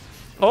counterattack.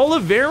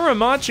 Oliveira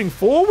marching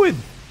forward.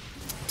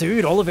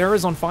 Dude,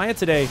 Oliveira's on fire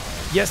today.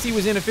 Yes, he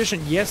was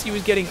inefficient. Yes, he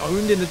was getting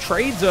owned in the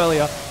trades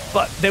earlier.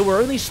 But there were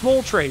only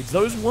small trades.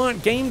 Those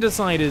weren't game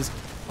deciders.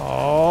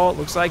 Oh,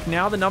 looks like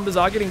now the numbers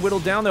are getting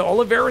whittled down, though.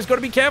 Oliveira's got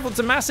to be careful. It's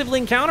a massive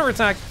Ling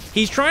counterattack.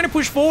 He's trying to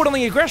push forward on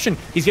the aggression.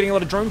 He's getting a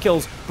lot of drone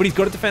kills, but he's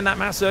got to defend that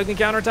mass Zergling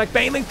counterattack.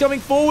 Baneling coming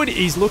forward.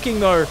 He's looking,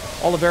 though.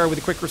 Oliveira with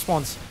a quick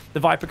response. The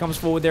Viper comes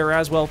forward there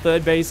as well.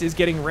 Third base is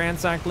getting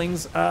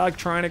ransacklings,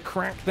 trying to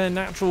crack the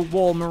natural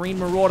wall. Marine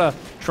Marauder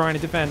trying to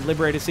defend.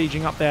 Liberator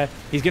sieging up there.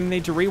 He's going to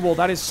need to re-wall.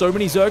 That is so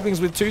many Zerglings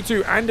with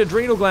 2-2 and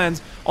Adrenal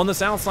Glands on the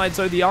south side.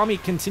 So the army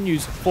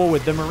continues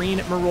forward. The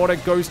Marine Marauder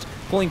Ghost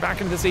pulling back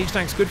into the siege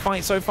tanks. Good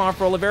fight so far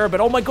for Oliveira, but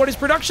oh my god, his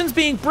production's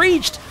being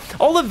breached.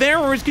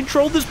 Oliveira has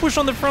controlled this push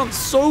on the front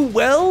so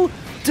well.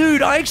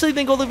 Dude, I actually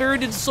think Oliveira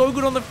did so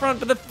good on the front,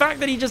 but the fact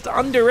that he just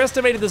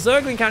underestimated the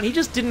Zergling count, he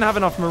just didn't have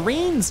enough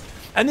Marines.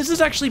 And this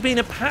has actually been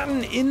a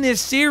pattern in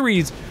this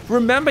series.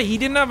 Remember, he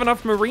didn't have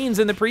enough Marines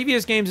in the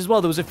previous games as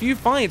well. There was a few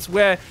fights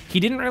where he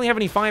didn't really have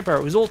any firepower.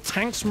 It was all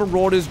tanks,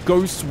 Marauders,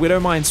 Ghosts,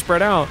 Widow Mines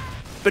spread out,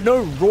 but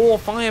no raw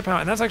firepower.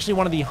 And that's actually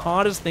one of the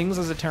hardest things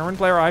as a Terran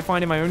player I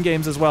find in my own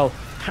games as well.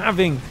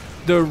 Having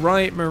the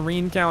right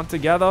Marine count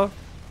together.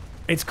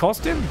 It's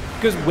cost him,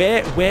 because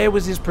where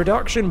was his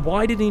production?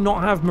 Why did he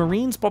not have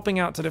Marines popping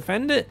out to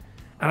defend it?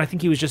 And I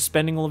think he was just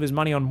spending all of his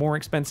money on more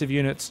expensive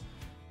units.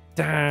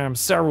 Damn,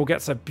 SERRAL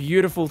gets a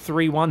beautiful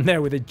 3-1 there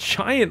with a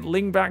giant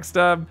Ling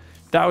backstab.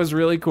 That was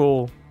really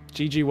cool.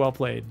 GG, well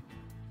played.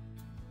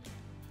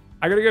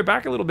 I gotta go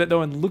back a little bit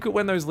though and look at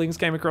when those Lings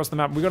came across the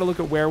map. We gotta look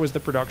at where was the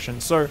production.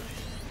 So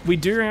we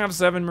do have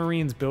 7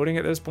 Marines building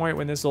at this point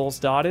when this all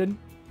started,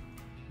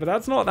 but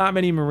that's not that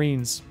many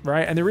Marines,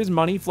 right? And there is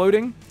money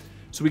floating.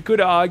 So we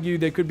could argue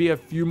there could be a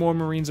few more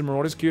Marines and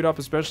Marauders queued up,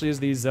 especially as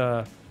these,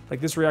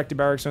 like this reactor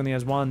barracks only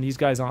has 1. These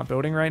guys aren't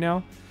building right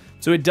now.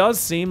 So it does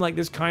seem like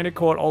this kind of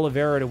caught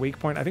Oliveira at a weak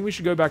point. I think we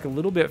should go back a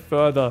little bit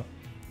further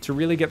to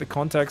really get the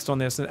context on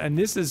this. And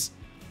this is,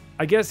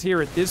 I guess, here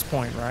at this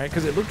point, right?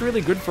 Because it looked really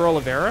good for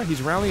Oliveira.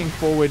 He's rallying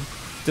forward,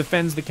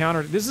 defends the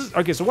counter. This is,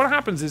 okay, so what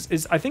happens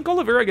is I think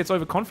Oliveira gets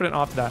overconfident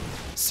after that.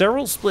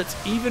 SERRAL splits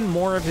even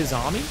more of his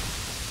army.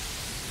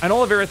 And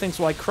Oliveira thinks,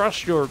 well, I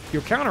crushed your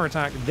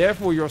counterattack,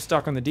 therefore you're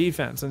stuck on the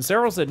defense. And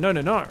SERRAL said, no,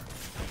 no, no.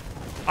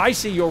 I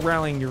see you're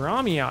rallying your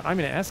army out. I'm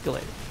going to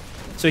escalate it.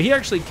 So he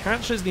actually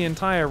catches the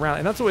entire rally.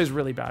 And that's always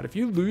really bad. If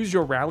you lose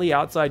your rally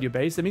outside your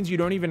base, that means you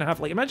don't even have,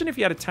 like, imagine if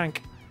you had a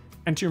tank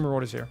and 2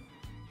 Marauders here.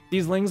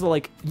 these Lings are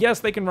like,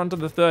 yes, they can run to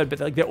the third, but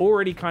like they're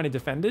already kind of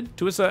defended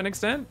to a certain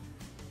extent.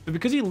 But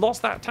because he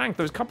lost that tank,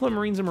 those couple of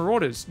Marines and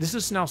Marauders, this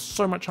is now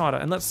so much harder.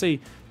 And let's see,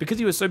 because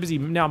he was so busy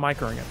now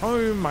microing at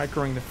home,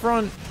 microing the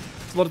front,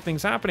 there's a lot of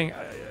things happening.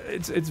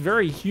 It's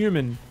very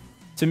human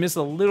to miss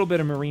a little bit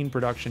of Marine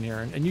production here.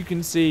 And you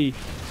can see,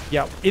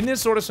 yeah, in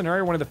this sort of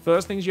scenario, one of the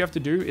first things you have to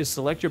do is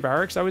select your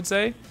barracks, I would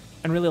say,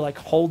 and really like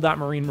hold that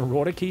Marine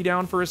Marauder key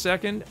down for a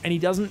second. And he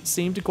doesn't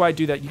seem to quite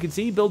do that. You can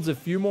see he builds a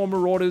few more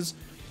Marauders,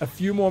 a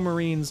few more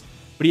Marines,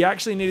 but he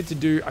actually needed to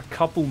do a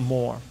couple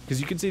more because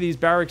you can see these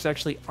barracks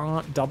actually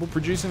aren't double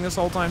producing this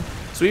whole time.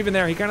 So even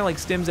there, he kind of like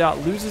stims out,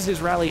 loses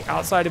his rally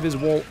outside of his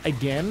wall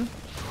again.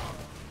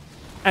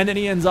 And then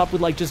he ends up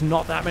with like just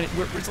not that many.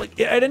 It's like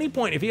at any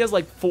point, if he has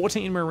like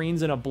 14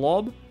 Marines in a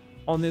blob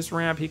on this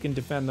ramp, he can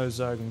defend those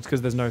Zerglings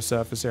because there's no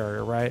surface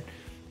area, right?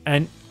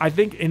 And I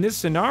think in this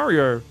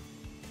scenario,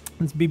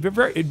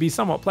 it'd be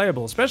somewhat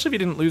playable, especially if he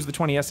didn't lose the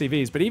 20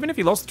 SCVs. But even if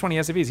he lost the 20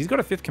 SCVs, he's got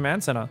a 5th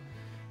command center.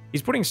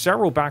 He's putting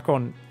SERRAL back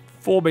on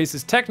 4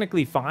 bases,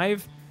 technically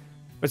 5,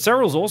 but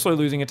SERRAL's also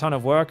losing a ton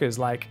of workers.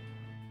 Like,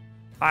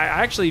 I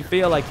actually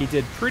feel like he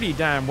did pretty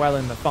damn well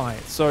in the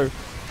fight. So,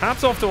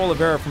 hats off to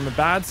Oliveira from a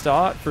bad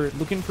start for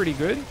looking pretty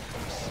good,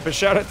 but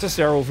shout out to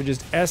SERRAL for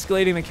just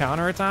escalating the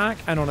counterattack,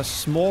 and on a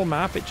small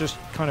map, it just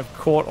kind of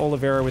caught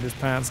Oliveira with his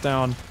pants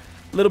down.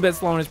 A little bit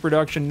slow in his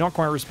production, not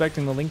quite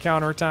respecting the link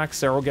counterattack.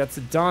 SERRAL gets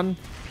it done,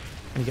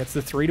 and he gets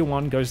the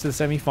 3-1, goes to the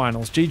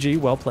semifinals. GG,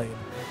 well played.